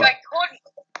so like I couldn't.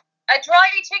 A dry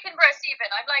chicken breast even.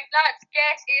 I'm like, lads,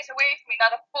 get it away from me,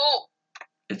 not a foe.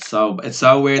 It's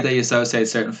so weird that you associate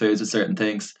certain foods with certain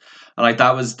things. And like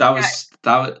that was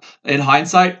in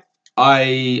hindsight,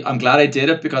 I'm glad I did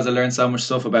it because I learned so much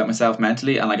stuff about myself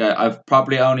mentally, and like I've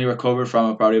probably only recovered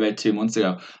from it probably about 2 months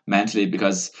ago mentally,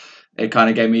 because it kind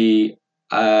of gave me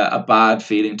a bad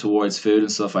feeling towards food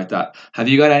and stuff like that. Have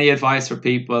you got any advice for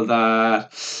people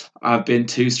that have been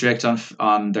too strict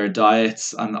on their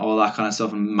diets and all that kind of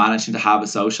stuff and managing to have a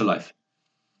social life?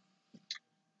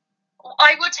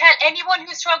 I would tell anyone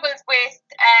who struggles with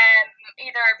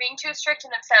either being too strict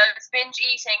on themselves, binge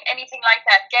eating, anything like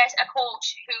that, get a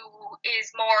coach who is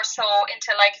more so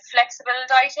into like flexible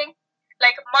dieting.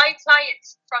 Like my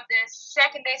clients, from the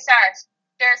second they start,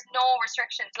 there's no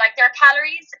restrictions. Like their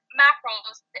calories,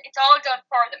 macros, it's all done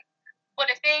for them. But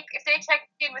if they check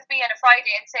in with me on a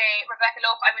Friday and say, Rebecca,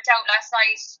 look, I went out last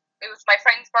night, it was my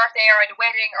friend's birthday or at a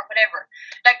wedding or whatever,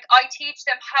 like I teach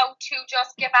them how to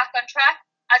just get back on track,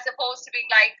 as opposed to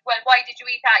being like, well, why did you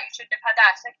eat that? You shouldn't have had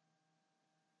that. Like,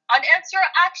 unless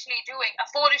you're actually doing a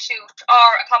photo shoot or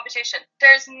a competition,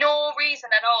 there's no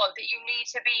reason at all that you need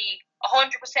to be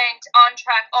 100% on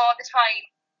track all the time,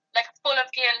 like full of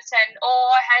guilt and,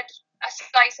 oh, I had a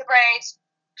slice of bread.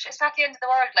 It's not the end of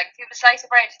the world. Like, if you have a slice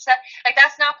of bread, it's not, like,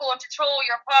 that's not going to throw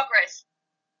your progress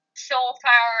so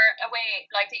far away,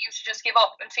 like that you should just give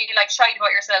up and feel like shite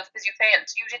about yourself because you failed.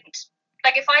 You didn't.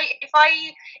 Like if I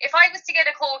was to get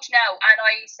a coach now and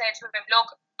I said to him, look,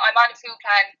 I'm on a food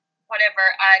plan, whatever,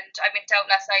 and I went out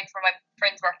last night for my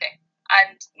friend's birthday,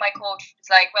 and my coach was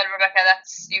like, well, Rebecca,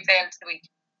 you failed the week,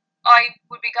 I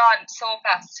would be gone so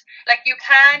fast. Like you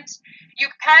can't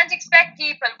expect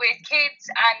people with kids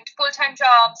and full-time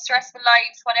jobs, stressful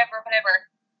lives, whatever,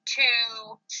 to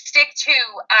stick to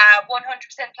a 100%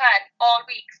 plan all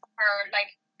week for, like,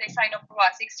 they sign up for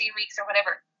 16 weeks or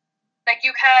whatever. Like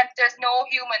you can't, there's no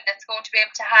human that's going to be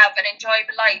able to have an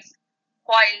enjoyable life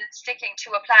while sticking to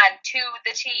a plan to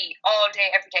the T all day,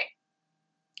 every day.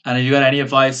 And have you got any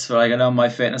advice for, like, I know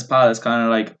MyFitnessPal is kind of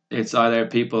like, it's either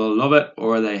people love it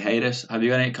or they hate it. Have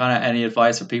you got any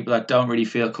advice for people that don't really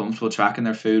feel comfortable tracking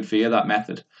their food via that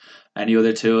method? Any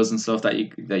other tools and stuff that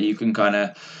you can kind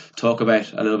of talk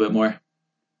about a little bit more?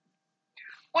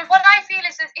 Well, what I feel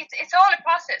is it's all a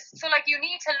process. So like you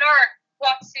need to learn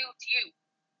what suits you.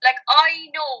 Like, I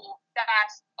know that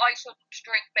I shouldn't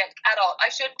drink milk at all. I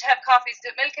shouldn't have coffees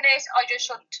with milk in it. I just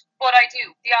shouldn't. But I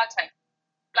do, the odd time.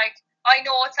 Like, I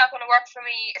know it's not going to work for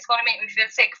me. It's going to make me feel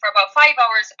sick for about 5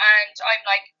 hours. And I'm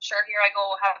like, sure, here I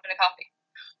go, having a coffee.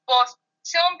 But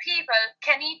some people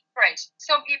can eat bread.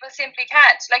 Some people simply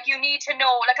can't. Like, you need to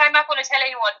know. Like, I'm not going to tell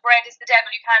anyone bread is the devil.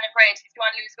 You can't have bread. If you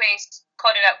want to lose weight,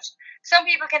 cut it out. Some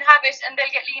people can have it and they'll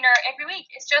get leaner every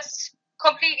week. It's just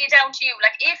completely down to you.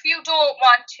 Like, if you don't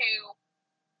want to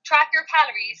track your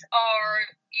calories or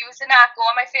use an app, go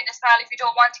on MyFitnessPal. If you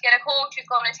don't want to get a coach who's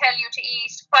going to tell you to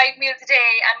eat 5 meals a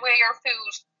day and weigh your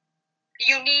food,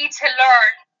 you need to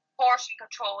learn portion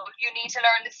control. You need to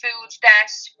learn the foods that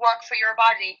work for your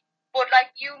body. But like,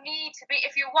 you need to be,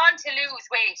 if you want to lose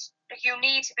weight, like, you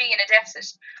need to be in a deficit.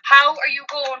 How are you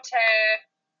going to,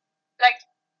 like,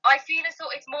 I feel as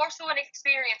though it's more so an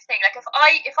experience thing. Like, if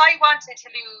I wanted to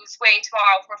lose weight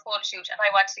tomorrow for a photo shoot and I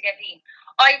wanted to get lean,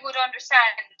 I would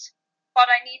understand what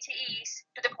I need to eat,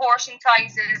 the portion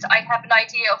sizes. I'd have an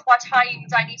idea of what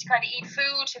times I need to kind of eat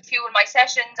food to fuel my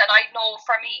sessions, and I'd know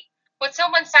for me. But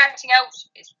someone starting out,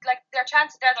 it's like their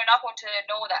chances are they're not going to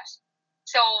know that.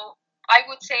 So I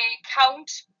would say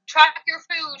track your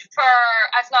food for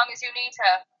as long as you need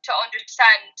to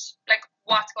understand like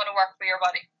what's going to work for your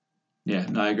body. Yeah,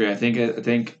 no, I agree. I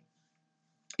think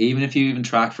even if you even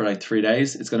track for like 3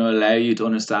 days, it's going to allow you to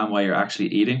understand why you're actually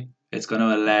eating. It's going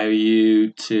to allow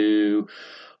you to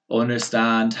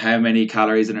understand how many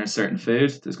calories in a certain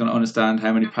food. It's going to understand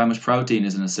how much protein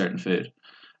is in a certain food.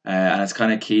 And it's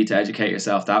kind of key to educate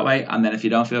yourself that way. And then if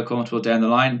you don't feel comfortable down the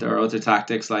line, there are other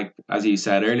tactics, like as you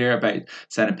said earlier, about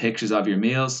sending pictures of your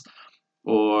meals,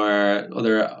 or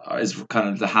other is kind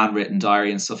of the handwritten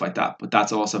diary and stuff like that. But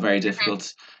that's also very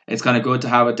difficult. It's kind of good to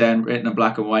have it then written in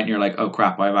black and white, and you're like, oh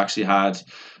crap, I've actually had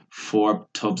 4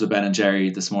 tubs of Ben and Jerry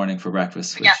this morning for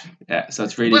breakfast. Which, yeah, so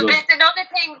it's really good. It's another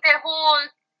thing think the whole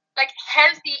like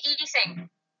healthy eating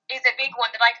is a big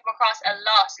one that I come across a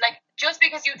lot. Like, just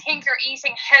because you think you're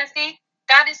eating healthy,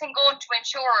 that isn't going to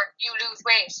ensure you lose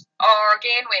weight or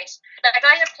gain weight. Like,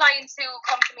 I have clients who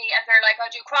come to me and they're like, I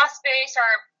do CrossFit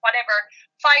or whatever,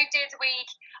 5 days a week.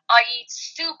 I eat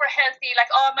super healthy,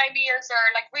 like all my meals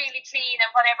are like really clean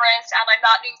and whatever else, and I'm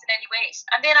not losing any weight.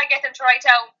 And then I get them to write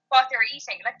down what they're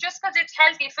eating. Like, just because it's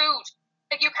healthy food,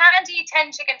 like you can't eat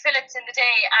 10 chicken fillets in the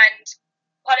day and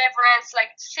whatever else,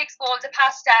 like 6 bowls of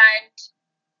pasta, and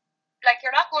like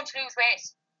you're not going to lose weight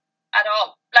at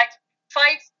all. Like,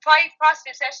 five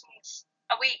CrossFit sessions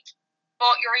a week,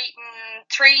 but you're eating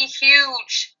 3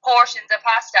 huge portions of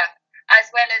pasta, as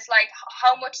well as like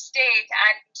how much steak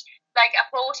and like a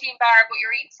protein bar, but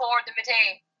you're eating 4 of them a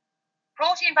day.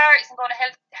 Protein bar isn't going to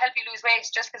help you lose weight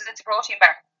just because it's a protein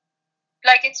bar.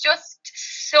 Like, it's just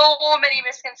so many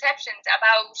misconceptions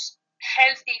about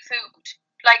healthy food.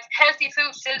 Like, healthy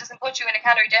food still doesn't put you in a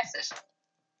calorie deficit.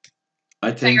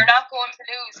 So you're not going to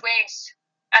lose weight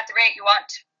at the rate you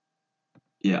want.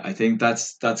 Yeah, I think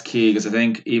that's key, because I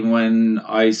think even when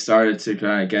I started to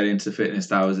kind of get into fitness,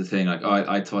 that was the thing. Like,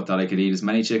 I thought that I could eat as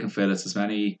many chicken fillets, as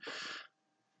many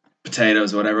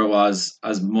potatoes, whatever it was,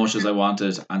 as much as I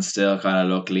wanted, and still kind of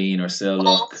look lean or still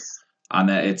look. And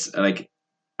it's like,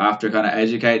 after kind of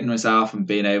educating myself and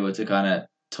being able to kind of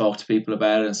talk to people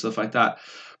about it and stuff like that,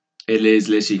 it is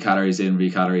literally calories in,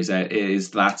 calories out. It is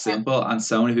that simple, and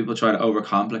so many people try to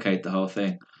overcomplicate the whole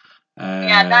thing.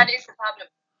 Yeah, that is the problem.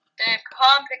 The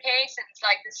complications,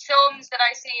 like the sums that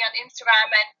I see on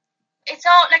Instagram, and it's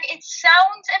all like, it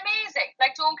sounds amazing.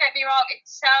 Like, don't get me wrong, it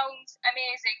sounds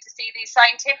amazing to see these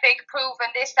scientific proven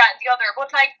this, that, and the other.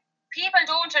 But like, people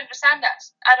don't understand that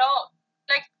at all.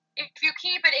 Like, if you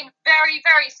keep it in very,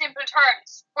 very simple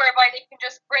terms, whereby they can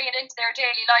just bring it into their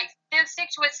daily life, they'll stick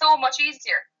to it so much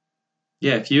easier.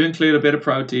 Yeah, if you include a bit of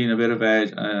protein, a bit of veg,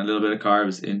 and a little bit of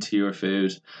carbs into your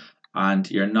food, and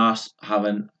you're not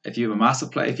having, if you have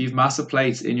massive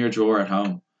plates in your drawer at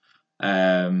home,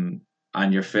 and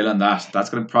you're filling that's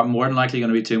going to more than likely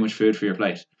going to be too much food for your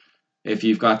plate. If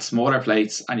you've got smaller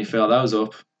plates and you fill those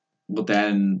up, well,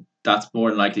 then that's more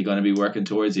than likely going to be working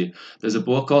towards you. There's a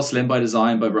book called Slim by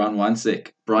Design by Brian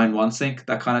Wansink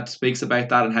that kind of speaks about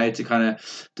that, and how to kind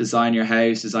of design your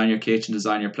house, design your kitchen,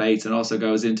 design your plates, and also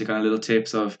goes into kind of little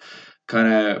tips of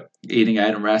kind of eating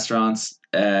out in restaurants,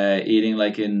 eating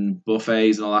like in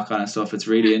buffets and all that kind of stuff. It's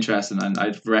really interesting, and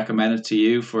I'd recommend it to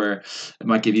you. It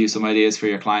might give you some ideas for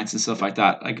your clients and stuff like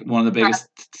that. Like, one of the biggest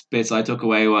bits I took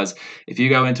away was, if you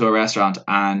go into a restaurant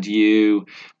and you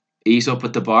eat up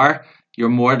at the bar, you're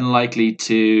more than likely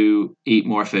to eat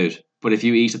more food. But if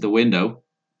you eat at the window,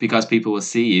 because people will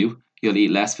see you, you'll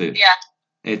eat less food. Yeah.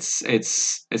 It's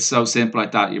so simple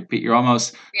like that. You're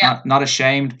almost not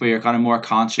ashamed, but you're kind of more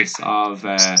conscious of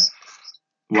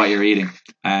what you're eating.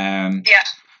 Yeah.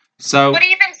 So, but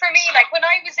even for me, like when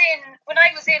I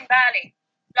was in Bali,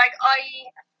 like I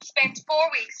spent 4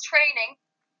 weeks training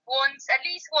at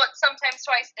least once, sometimes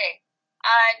twice a day,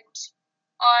 and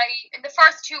in the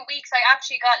first 2 weeks I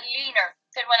actually got leaner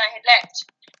than when I had left.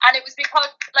 And it was because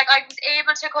like I was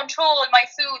able to control my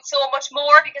food so much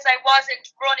more, because I wasn't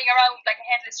running around like a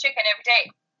headless chicken every day.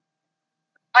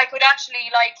 I could actually,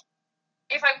 like,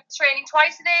 if I was training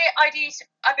twice a day, I'd eat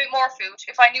a bit more food.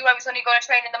 If I knew I was only going to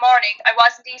train in the morning, I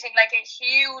wasn't eating like a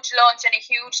huge lunch and a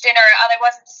huge dinner, and I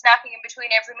wasn't snacking in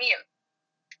between every meal.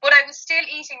 But I was still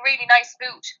eating really nice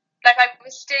food. Like,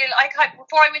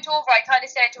 before I went over, I kind of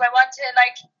said, do I want to,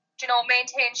 like,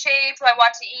 maintain shape? Do I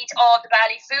want to eat all the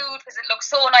Bali food because it looks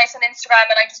so nice on Instagram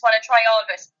and I just want to try all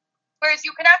of it? Whereas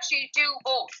you can actually do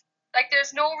both. Like, there's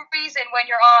no reason when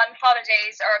you're on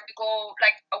holidays or if you go,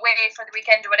 like, away for the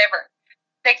weekend or whatever,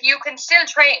 like, you can still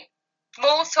train.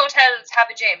 Most hotels have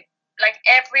a gym. Like,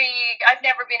 I've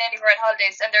never been anywhere on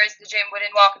holidays and there is the gym within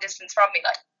walking distance from me,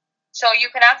 like. So you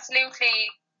can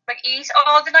absolutely, like, eat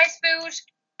all the nice food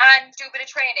and do a bit of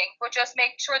training, but just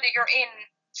make sure that you're in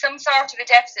some sort of a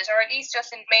deficit, or at least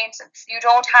just in maintenance. You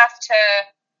don't have to,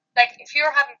 like, if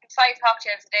you're having 5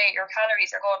 cocktails a day, your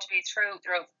calories are going to be through the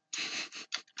roof.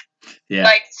 Yeah.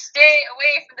 Like, stay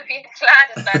away from the pina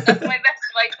coladas, man. That's my best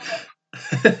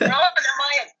advice. They're all in their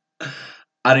mind.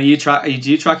 And do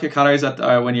you track your calories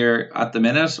when you're at the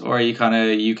minute, or you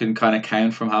can kind of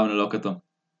count from having a look at them?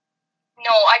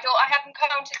 No, I don't. I haven't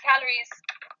counted calories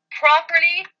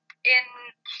properly in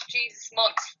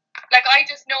months. Like, I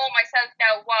just know myself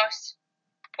now what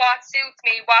suits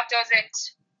me, what doesn't.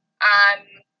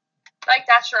 Like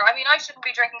that, sure. I mean, I shouldn't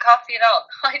be drinking coffee at all.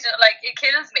 I don't, like, it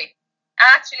kills me.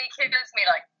 Actually kills me.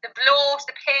 Like, the bloat,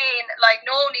 the pain, like,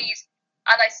 no need,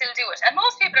 and I still do it. And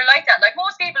most people are like that. Like,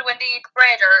 most people, when they eat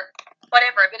bread or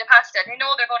whatever, a bit of pasta, they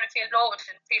know they're going to feel bloated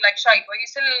and feel like shite, but you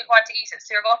still want to eat it,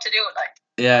 so you're going to do it. Like,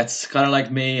 Yeah, it's kind of like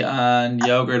me and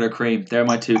yogurt or cream. They're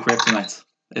my two kryptonites.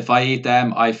 If I eat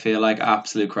them, I feel like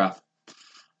absolute crap.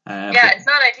 yeah, it's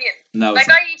not ideal. No, like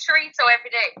I eat chorizo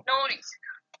every day. No need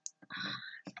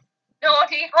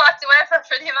whatsoever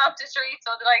for the amount of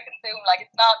chorizo that I consume. Like,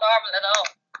 it's not normal at all.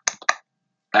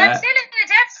 But I'm still in a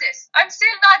deficit. I'm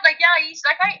still not like, yeah, I eat.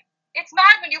 Like, it's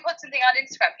mad when you put something on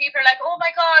Instagram. People are like, oh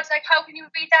my God, like, how can you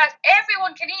eat that?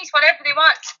 Everyone can eat whatever they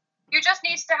want. You just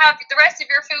need to have the rest of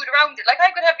your food around it. Like,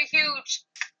 I could have a huge,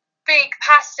 big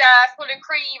pasta full of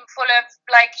cream, full of,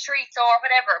 like, chorizo or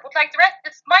whatever. But, like,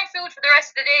 my food for the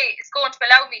rest of the day is going to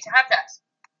allow me to have that.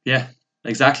 Yeah,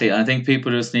 exactly. And I think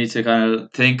people just need to kind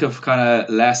of think of kind of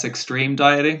less extreme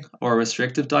dieting or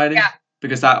restrictive dieting,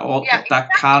 because that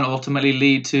can ultimately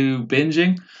lead to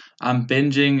binging. And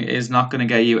binging is not going to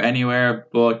get you anywhere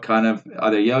but kind of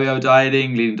either yo-yo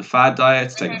dieting, leading to fad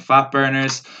diets, taking fat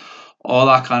burners, all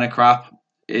that kind of crap.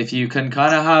 If you can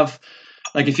kind of have,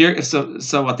 like, if you're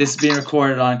so what, this is being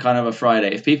recorded on kind of a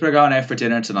Friday. If people are going out for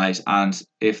dinner tonight and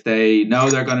if they know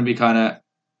they're going to be kind of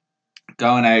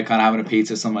going out, kind of having a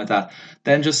pizza, something like that,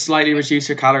 then just slightly reduce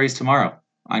your calories tomorrow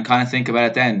and kind of think about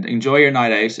it then. Enjoy your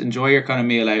night out, enjoy your kind of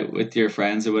meal out with your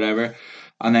friends or whatever,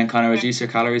 and then kind of reduce your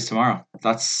calories tomorrow.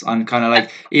 That's, and kind of like,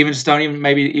 even just don't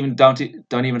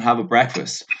even have a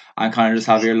breakfast and kind of just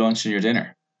have your lunch and your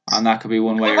dinner. And that could be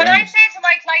one way around. What I say it. to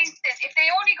my clients is, if they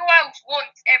only go out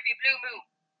once every blue moon,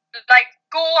 like,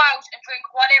 go out and drink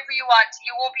whatever you want.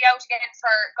 You won't be out again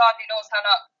for God knows how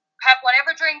long. Have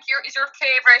whatever drink is your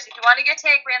favourite. If you want to get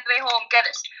takeaway on the way home, get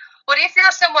it. But if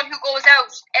you're someone who goes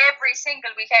out every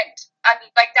single weekend and,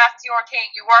 like, that's your thing,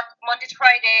 you work Monday to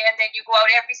Friday and then you go out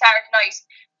every Saturday night,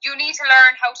 you need to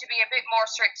learn how to be a bit more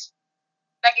strict.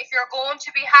 Like, if you're going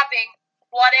to be having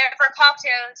whatever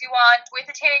cocktails you want with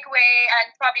a takeaway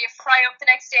and probably a fry up the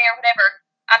next day or whatever,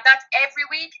 and that's every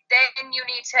week, then you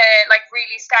need to, like,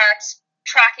 really start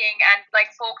tracking and, like,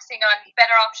 focusing on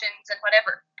better options and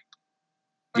whatever.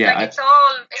 But it's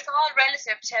all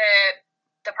relative to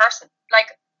the person.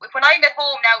 Like, when I'm at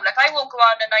home now, like, I won't go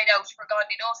on a night out for God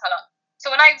knows how long. So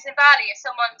when I was in Bali, if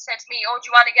someone said to me, oh, do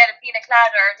you want to get a pina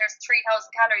colada? There's 3,000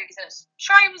 calories in it.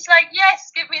 Sure, I was like, yes,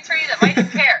 give me 3 of them. I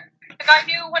didn't care. Like, I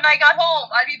knew when I got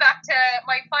home, I'd be back to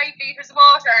my 5 litres of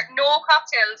water, no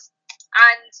cocktails,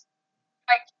 and,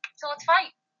 like, so it's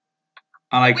fine.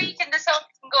 A week in the sun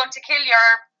is going to kill your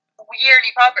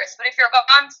yearly progress. But if you're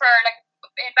gone for, like,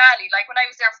 in Bali, like, when I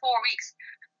was there 4 weeks,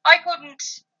 I couldn't,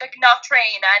 like, not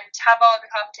train and have all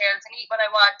the cocktails and eat what I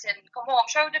want and come home.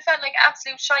 Sure, I would have felt like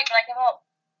absolute shite when I came home.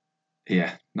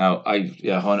 Yeah, no, I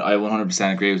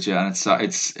 100% agree with you, and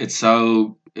it's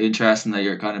so interesting that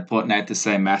you're kind of putting out the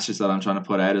same message that I'm trying to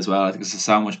put out as well. I think there's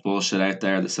so much bullshit out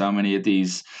there. There's so many of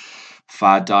these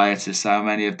fad diets. There's so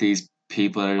many of these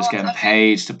people that are just getting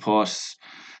paid to put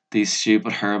these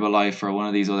stupid Herbalife or one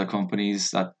of these other companies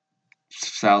that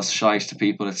sells shite to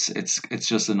people. It's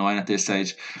just annoying at this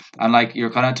stage. And, like, you're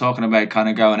kind of talking about kind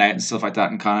of going out and stuff like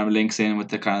that, and kind of links in with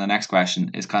the kind of the next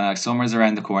question is kind of like, summer's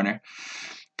around the corner.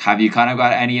 Have you kind of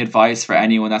got any advice for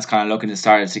anyone that's kind of looking to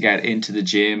start to get into the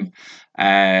gym,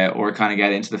 or kind of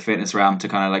get into the fitness realm to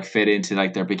kind of, like, fit into,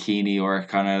 like, their bikini or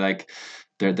kind of like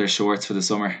their shorts for the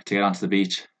summer to get onto the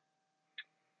beach?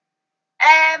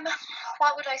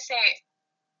 What would I say?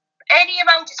 Any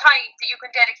amount of time that you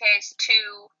can dedicate to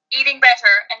eating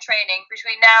better and training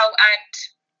between now and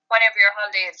whenever your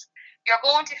holiday is, you're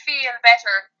going to feel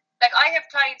better. Like, I have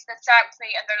clients that start with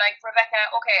me and they're like, Rebecca,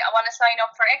 okay, I want to sign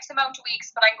up for X amount of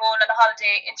weeks, but I'm going on a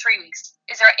holiday in 3 weeks.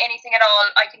 Is there anything at all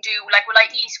I can do? Like, will I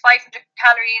eat 500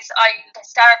 calories? I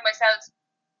starve myself.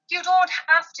 You don't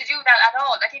have to do that at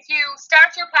all. Like, if you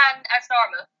start your plan as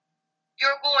normal,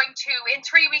 you're going to, in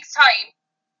 3 weeks' time,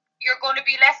 you're going to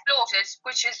be less bloated,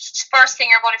 which is first thing,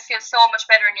 you're going to feel so much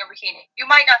better in your bikini. You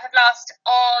might not have lost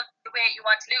all the weight you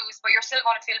want to lose, but you're still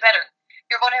going to feel better.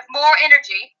 You're going to have more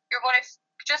energy. You're going to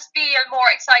just feel more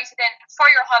excited then for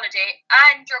your holiday,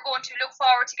 and you're going to look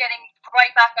forward to getting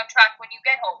right back on track when you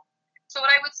get home. So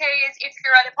what I would say is, if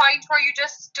you're at a point where you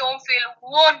just don't feel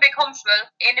one bit comfortable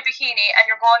in a bikini and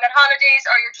you're going on holidays,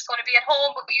 or you're just going to be at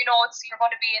home, but you know you're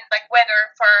going to be in, like,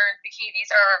 weather for bikinis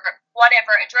or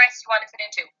whatever, a dress you want to fit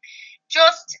into,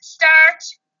 just start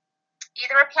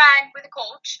either a plan with a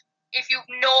coach. If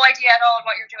you've no idea at all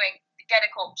what you're doing, get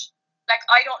a coach. Like,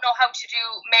 I don't know how to do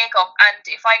makeup, and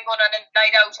if I'm going on a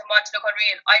night out and want to look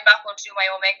unreal, I'm not going to do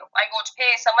my own makeup. I'm going to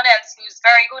pay someone else who's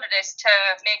very good at this to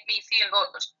make me feel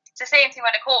good. It's the same thing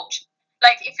with a coach.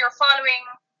 Like, if you're following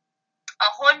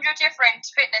 100 different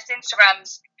fitness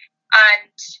Instagrams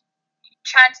and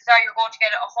chances are you're going to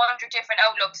get 100 different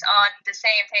outlooks on the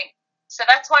same thing. So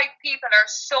that's why people are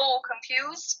so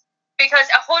confused, because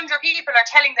 100 people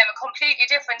are telling them a completely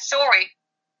different story,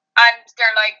 and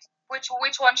they're like, which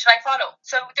one should I follow?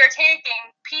 So they're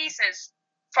taking pieces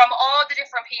from all the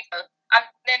different people, and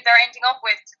then they're ending up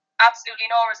with absolutely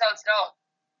no results at all.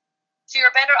 So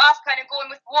you're better off kind of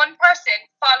going with one person,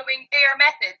 following their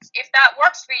methods. If that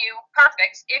works for you,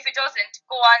 perfect. If it doesn't,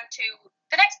 go on to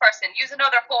the next person. Use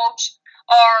another coach,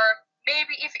 or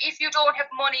maybe if you don't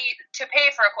have money to pay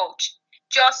for a coach,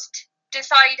 just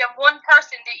decide on one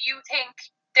person that you think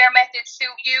their methods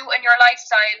suit you and your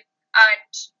lifestyle,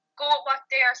 and go with what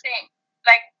they are saying.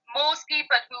 Like, most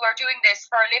people who are doing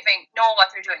this for a living know what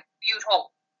they're doing, you'd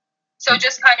hope. So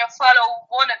just kind of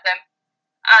follow one of them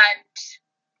and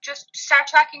just start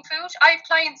tracking food. I have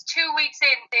clients 2 weeks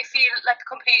in, they feel like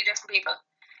completely different people.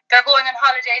 They're going on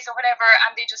holidays or whatever,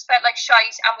 and they just felt like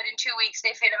shite, and within 2 weeks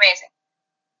they feel amazing.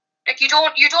 Like, you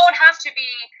don't have to be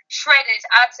shredded,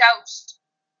 abs out,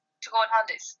 to go on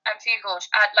holidays and feel good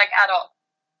at all.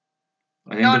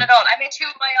 None at all. I met 2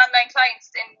 of my online clients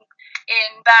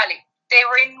in Bali. They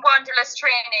were in Wanderlust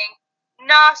training.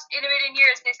 Not in a million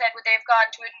years, they said, would they have gone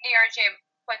to a near gym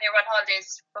when they were on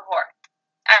holidays before.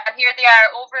 And here they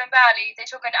are over in Bali. They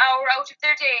took an hour out of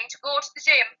their day to go to the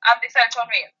gym, and they felt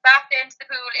unreal. Back then to the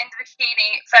pool, in the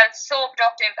bikini, felt so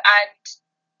productive, and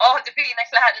all the pina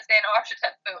coladas then ordered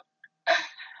at the pool.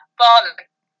 Balling.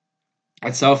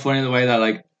 It's so funny the way that,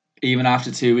 like, even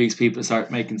after 2 weeks, people start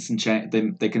making some change.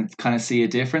 They can kind of see a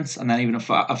difference, and then even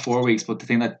a 4 weeks. But the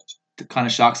thing that kind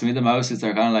of shocks me the most is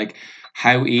they're kind of like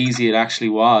how easy it actually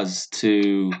was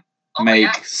to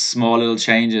make small little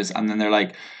changes, and then they're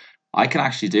like, I can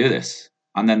actually do this,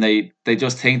 and then they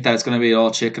just think that it's going to be all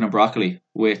chicken and broccoli,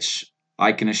 which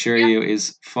I can assure you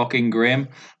is fucking grim,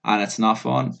 and it's not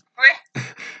fun.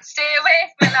 Stay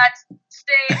away from it, lads.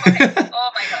 Stay away.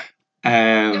 Oh my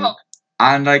god.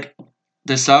 And like,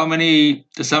 there's so many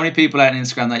people out on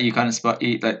Instagram that you kind of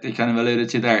that you kind of alluded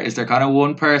to there. Is there kind of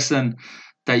one person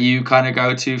that you kind of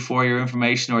go to for your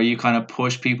information, or you kind of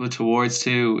push people towards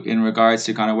to in regards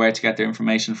to kind of where to get their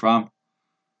information from?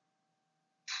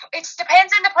 It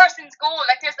depends on the person's goal.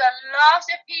 Like, there's a lot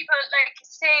of people, like,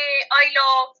 say, I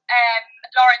love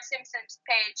Lauren Simpson's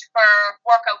page for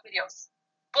workout videos.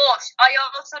 But I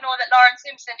also know that Lauren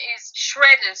Simpson is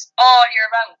shredded all year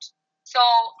round. So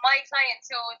my clients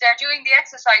who, they're doing the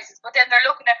exercises, but then they're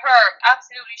looking at her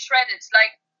absolutely shredded,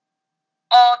 like,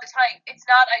 all the time. It's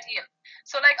not ideal.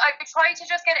 So, like, I try to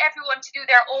just get everyone to do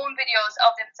their own videos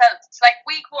of themselves. It's like,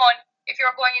 week 1, if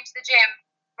you're going into the gym,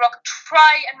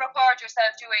 try and record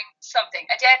yourself doing something,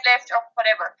 a deadlift or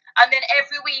whatever, and then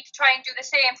every week try and do the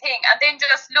same thing, and then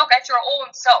just look at your own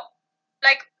stuff.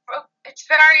 Like,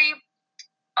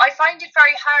 I find it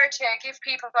very hard to give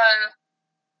people,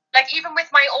 like, even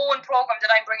with my own program that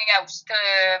I'm bringing out,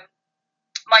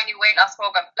 my new weight loss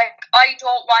program, like, I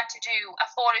don't want to do a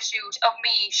photo shoot of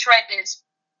me shredded.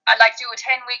 I like do a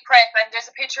 10-week prep, and there's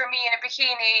a picture of me in a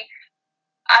bikini,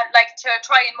 like, to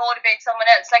try and motivate someone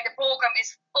else. Like, the program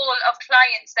is full of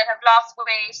clients that have lost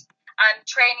weight, and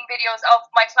training videos of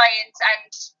my clients,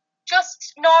 and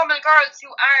just normal girls who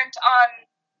aren't on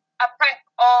a prep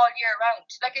all year round.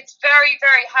 Like, it's very,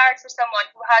 very hard for someone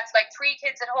who has like 3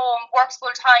 kids at home, works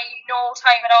full time, no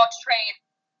time at all to train,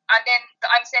 and then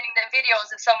I'm sending them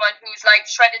videos of someone who's like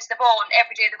shredded to the bone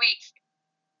every day of the week.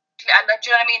 And, like, do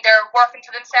you know what I mean? They're working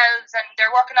for themselves, and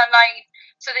they're working online,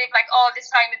 so they've like all this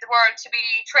time in the world to be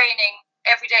training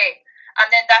every day,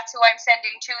 and then that's who I'm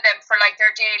sending to them for like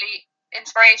their daily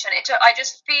inspiration. I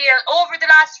just feel over the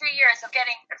last 3 years of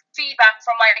getting feedback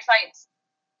from my clients,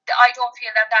 I don't feel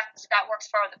that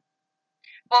works for them.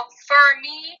 But for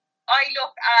me, I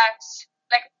look at,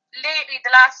 like, lately,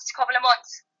 the last couple of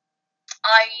months,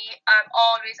 I am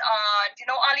always on, you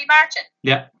know, Ollie Martin?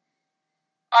 Yeah.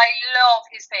 I love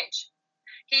his page.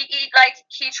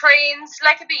 He trains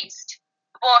like a beast,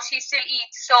 but he still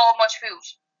eats so much food.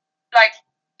 Like,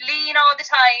 lean all the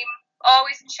time,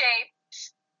 always in shape,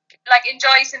 like,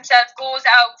 enjoys himself, goes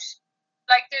out.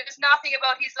 Like, there's nothing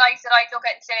about his life that I look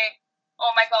at and say,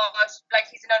 oh my god, like,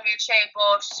 he's in unreal shape,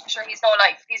 but sure, he's no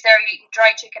life. He's there eating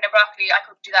dry chicken and broccoli. I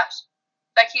couldn't do that.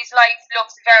 Like, his life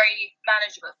looks very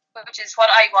manageable, which is what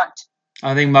I want.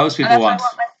 I think most people want.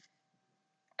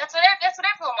 That's what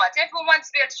everyone wants. Everyone wants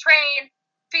to be able to train,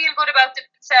 feel good about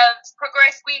themselves,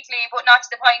 progress weekly, but not to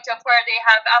the point of where they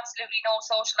have absolutely no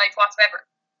social life whatsoever.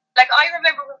 Like, I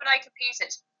remember when I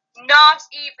competed, not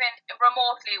even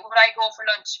remotely would I go for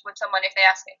lunch with someone if they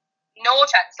asked me. No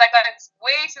chance. Like, I was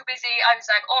way too busy. I was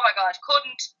like, oh my god,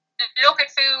 couldn't look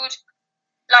at food.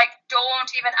 like,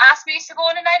 don't even ask me to go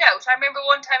on a night out. I remember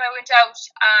one time I went out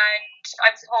and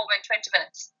I was at home in 20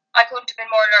 minutes. I couldn't have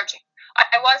been more allergic.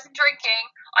 I wasn't drinking.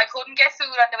 I couldn't get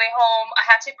food on the way home. I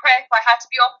had to prep. I had to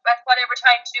be up at whatever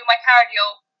time to do my cardio.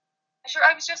 Sure,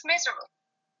 I was just miserable.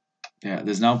 Yeah,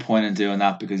 there's no point in doing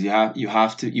that because you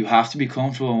have to be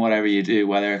comfortable in whatever you do,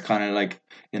 whether kind of like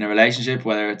in a relationship,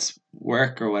 whether it's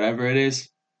work or whatever it is.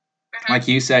 Like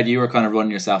you said, you were kind of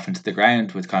running yourself into the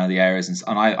ground with kind of the hours,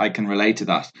 and I can relate to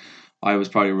that. I was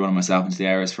probably running myself into the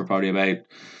hours for probably about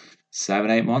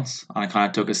 7, 8 months, and I kind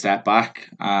of took a step back,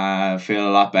 feel a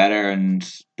lot better, and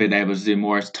been able to do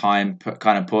more time,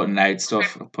 kind of putting out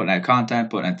stuff, putting out content,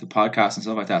 putting out the podcast and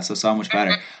stuff like that. So much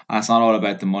better, and it's not all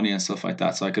about the money and stuff like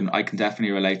that. So I can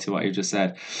definitely relate to what you just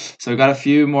said. So we got a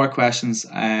few more questions.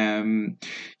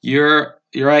 You're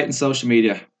out in social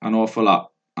media an awful lot.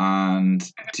 And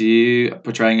do you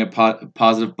portraying a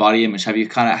positive body image? How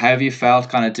have you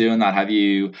felt kind of doing that? Have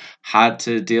you had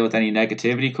to deal with any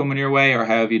negativity coming your way, or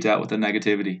how have you dealt with the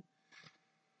negativity?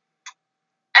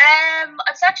 I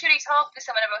was actually talking to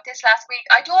someone about this last week.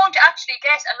 I don't actually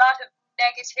get a lot of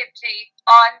negativity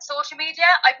on social media.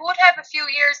 I would have a few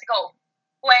years ago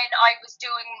when I was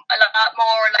doing a lot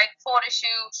more like photo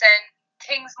shoots and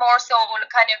things more so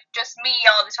kind of just me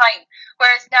all the time.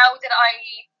 Whereas now that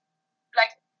I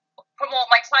like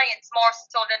promote my clients more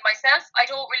so than myself, I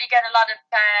don't really get a lot of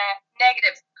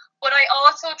negative. But I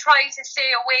also try to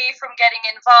stay away from getting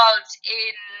involved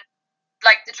in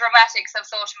like the dramatics of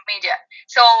social media.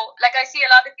 So like I see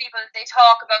a lot of people, they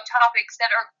talk about topics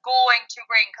that are going to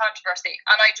bring controversy,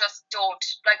 and I just don't.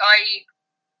 Like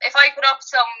if I put up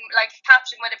some like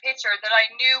caption with a picture that I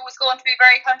knew was going to be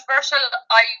very controversial,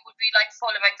 I would be like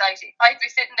full of anxiety. I'd be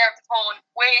sitting there with the phone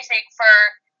waiting for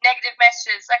negative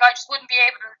messages. Like I just wouldn't be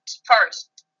able to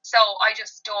first. So I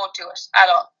just don't do it at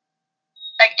all.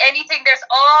 Like anything, there's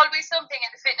always something in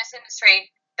the fitness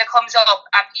industry that comes up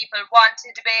and people want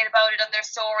to debate about it on their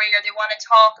story, or they want to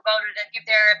talk about it and give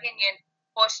their opinion.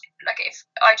 But like, if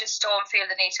I just don't feel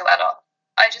the need to at all,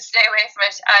 I just stay away from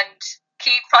it and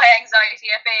keep my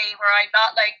anxiety at bay, where I'm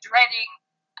not like dreading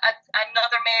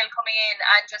another mail coming in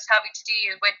and just having to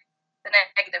deal with the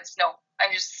negatives. No, I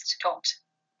just don't.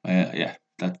 Yeah,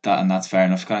 and that's fair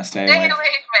enough. Kind of stay Stay away.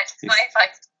 away from it. It's my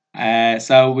advice.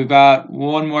 So we've got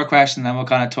one more question, then we'll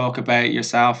kind of talk about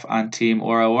yourself and Team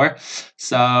O'Rourke.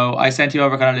 So I sent you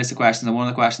over kind of a list of questions, and one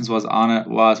of the questions was on it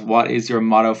was, what is your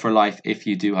motto for life if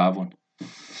you do have one?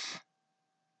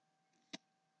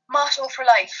 Motto for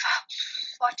life.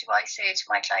 What do I say to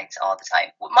my clients all the time?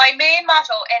 My main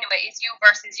motto, anyway, is you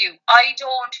versus you. I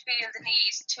don't feel the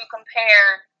need to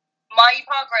compare my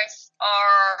progress,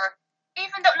 or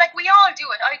even though, like, we all do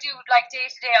it. I do, like, day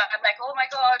to day. I'm like, oh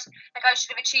my God, like, I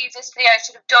should have achieved this today. I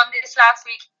should have done this last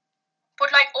week.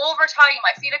 But, like, over time,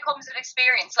 I feel it comes with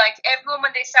experience. Like, everyone,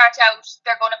 when they start out,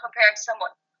 they're going to compare to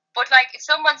someone. But, like, if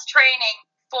someone's training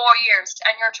 4 years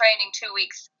and you're training 2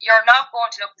 weeks, you're not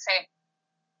going to look the same.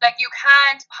 Like, you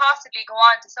can't possibly go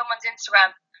on to someone's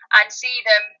Instagram and see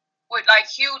them with,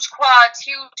 like, huge quads,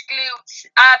 huge glutes,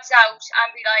 abs out,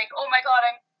 and be like, oh my God,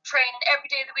 I'm training every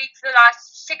day of the week for the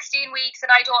last 16 weeks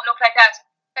and I don't look like that.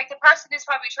 Like, the person is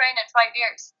probably training 5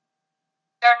 years.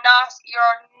 You're not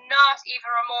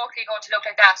even remotely going to look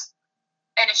like that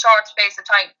in a short space of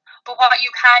time. But what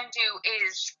you can do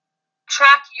is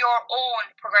track your own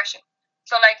progression.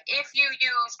 So, like, if you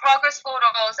use progress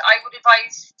photos, I would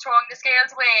advise throwing the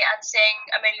scales away and staying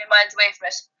a million miles away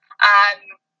from it.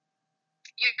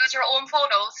 You use your own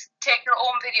photos, take your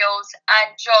own videos,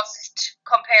 and just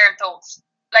compare those.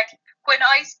 Like, when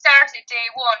I started day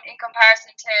one, in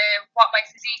comparison to what my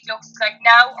physique looks like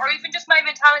now, or even just my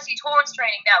mentality towards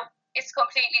training now, it's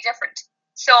completely different.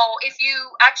 So if you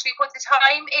actually put the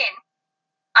time in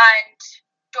and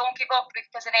don't give up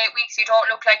because in 8 weeks you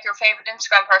don't look like your favorite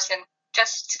Instagram person,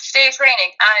 just stay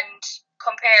training and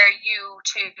compare you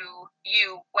to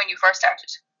you when you first started.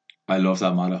 I love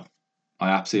that motto. I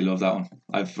absolutely love that one.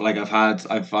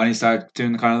 I've only started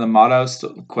doing kind of the mottos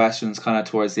questions kind of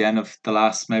towards the end of the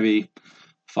last maybe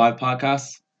 5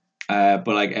 podcasts. But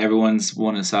like everyone's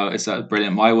one is so it's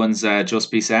brilliant. My one's just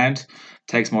be sound.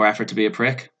 Takes more effort to be a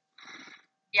prick.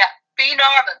 Yeah, be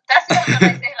normal. That's the one that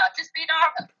I say a lot. Just be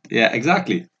normal. Yeah,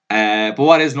 exactly. But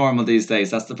what is normal these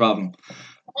days? That's the problem.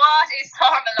 What is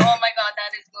normal? Oh my God,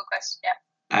 that is a good question.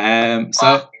 Yeah. So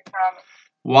What is normal?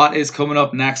 what is coming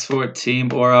up next for Team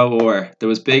O'Rourke? There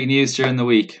was big news during the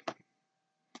week.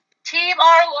 Team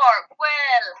O'Rourke.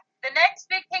 Well, the next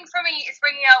big thing for me is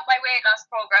bringing out my weight loss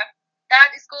program. That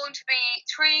is going to be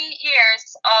 3 years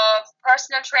of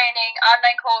personal training,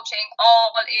 online coaching,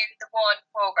 all in the one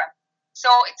program.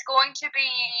 So it's going to be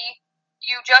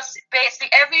you just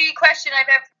basically every question I've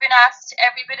ever been asked,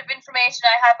 every bit of information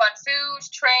I have on food,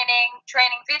 training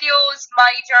videos,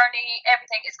 my journey,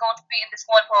 everything is going to be in this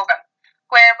one program,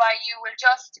 whereby you will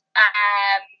just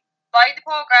buy the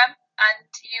program and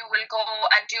you will go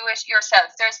and do it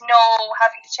yourself. There's no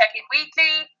having to check in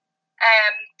weekly.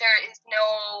 There is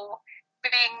no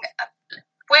being.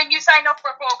 When you sign up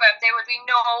for a program, there will be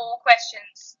no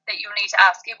questions that you'll need to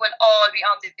ask. It will all be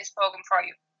on this program for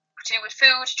you. To do with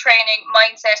food, training,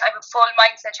 mindset. I have a full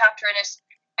mindset chapter in it.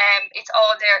 It's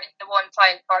all there in the one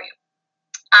file for you.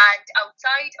 And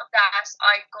outside of that,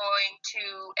 I'm going to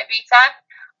Ibiza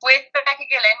with Rebeccah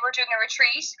Gillen. We're doing a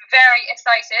retreat. Very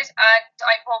excited, and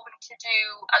I'm hoping to do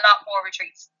a lot more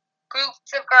retreats.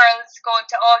 Groups of girls going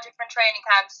to all different training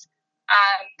camps.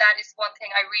 That is one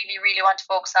thing I really, really want to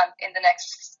focus on in the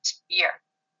next year.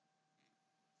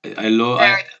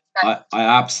 I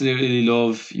absolutely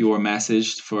love your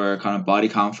message for kind of body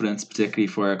confidence, particularly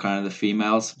for kind of the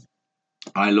females.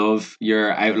 I love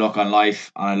your outlook on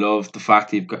life, and I love the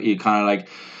fact that you kind of like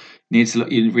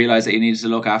you realize that you needed to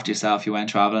look after yourself. You went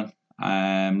traveling,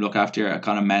 look after your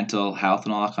kind of mental health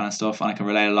and all that kind of stuff, and I can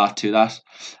relate a lot to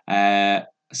that.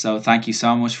 So thank you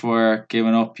so much for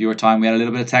giving up your time. We had a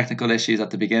little bit of technical issues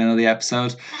at the beginning of the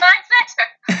episode. My pleasure.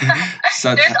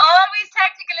 So there's always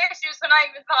technical issues when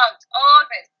I'm involved.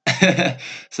 Always.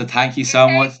 So thank you so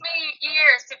much. It takes me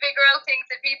years to figure out things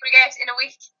that people get in a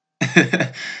week.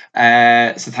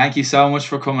 So thank you so much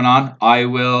for coming on. I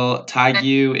will tag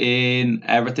you in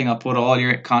everything. I'll put all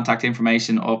your contact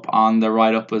information up on the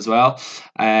write-up as well,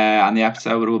 and the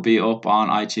episode will be up on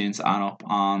iTunes and up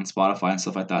on Spotify and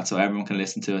stuff like that, so everyone can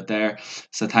listen to it there.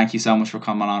 So thank you so much for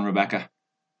coming on, Rebeccah.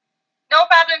 No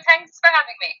problem. Thanks for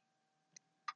having me.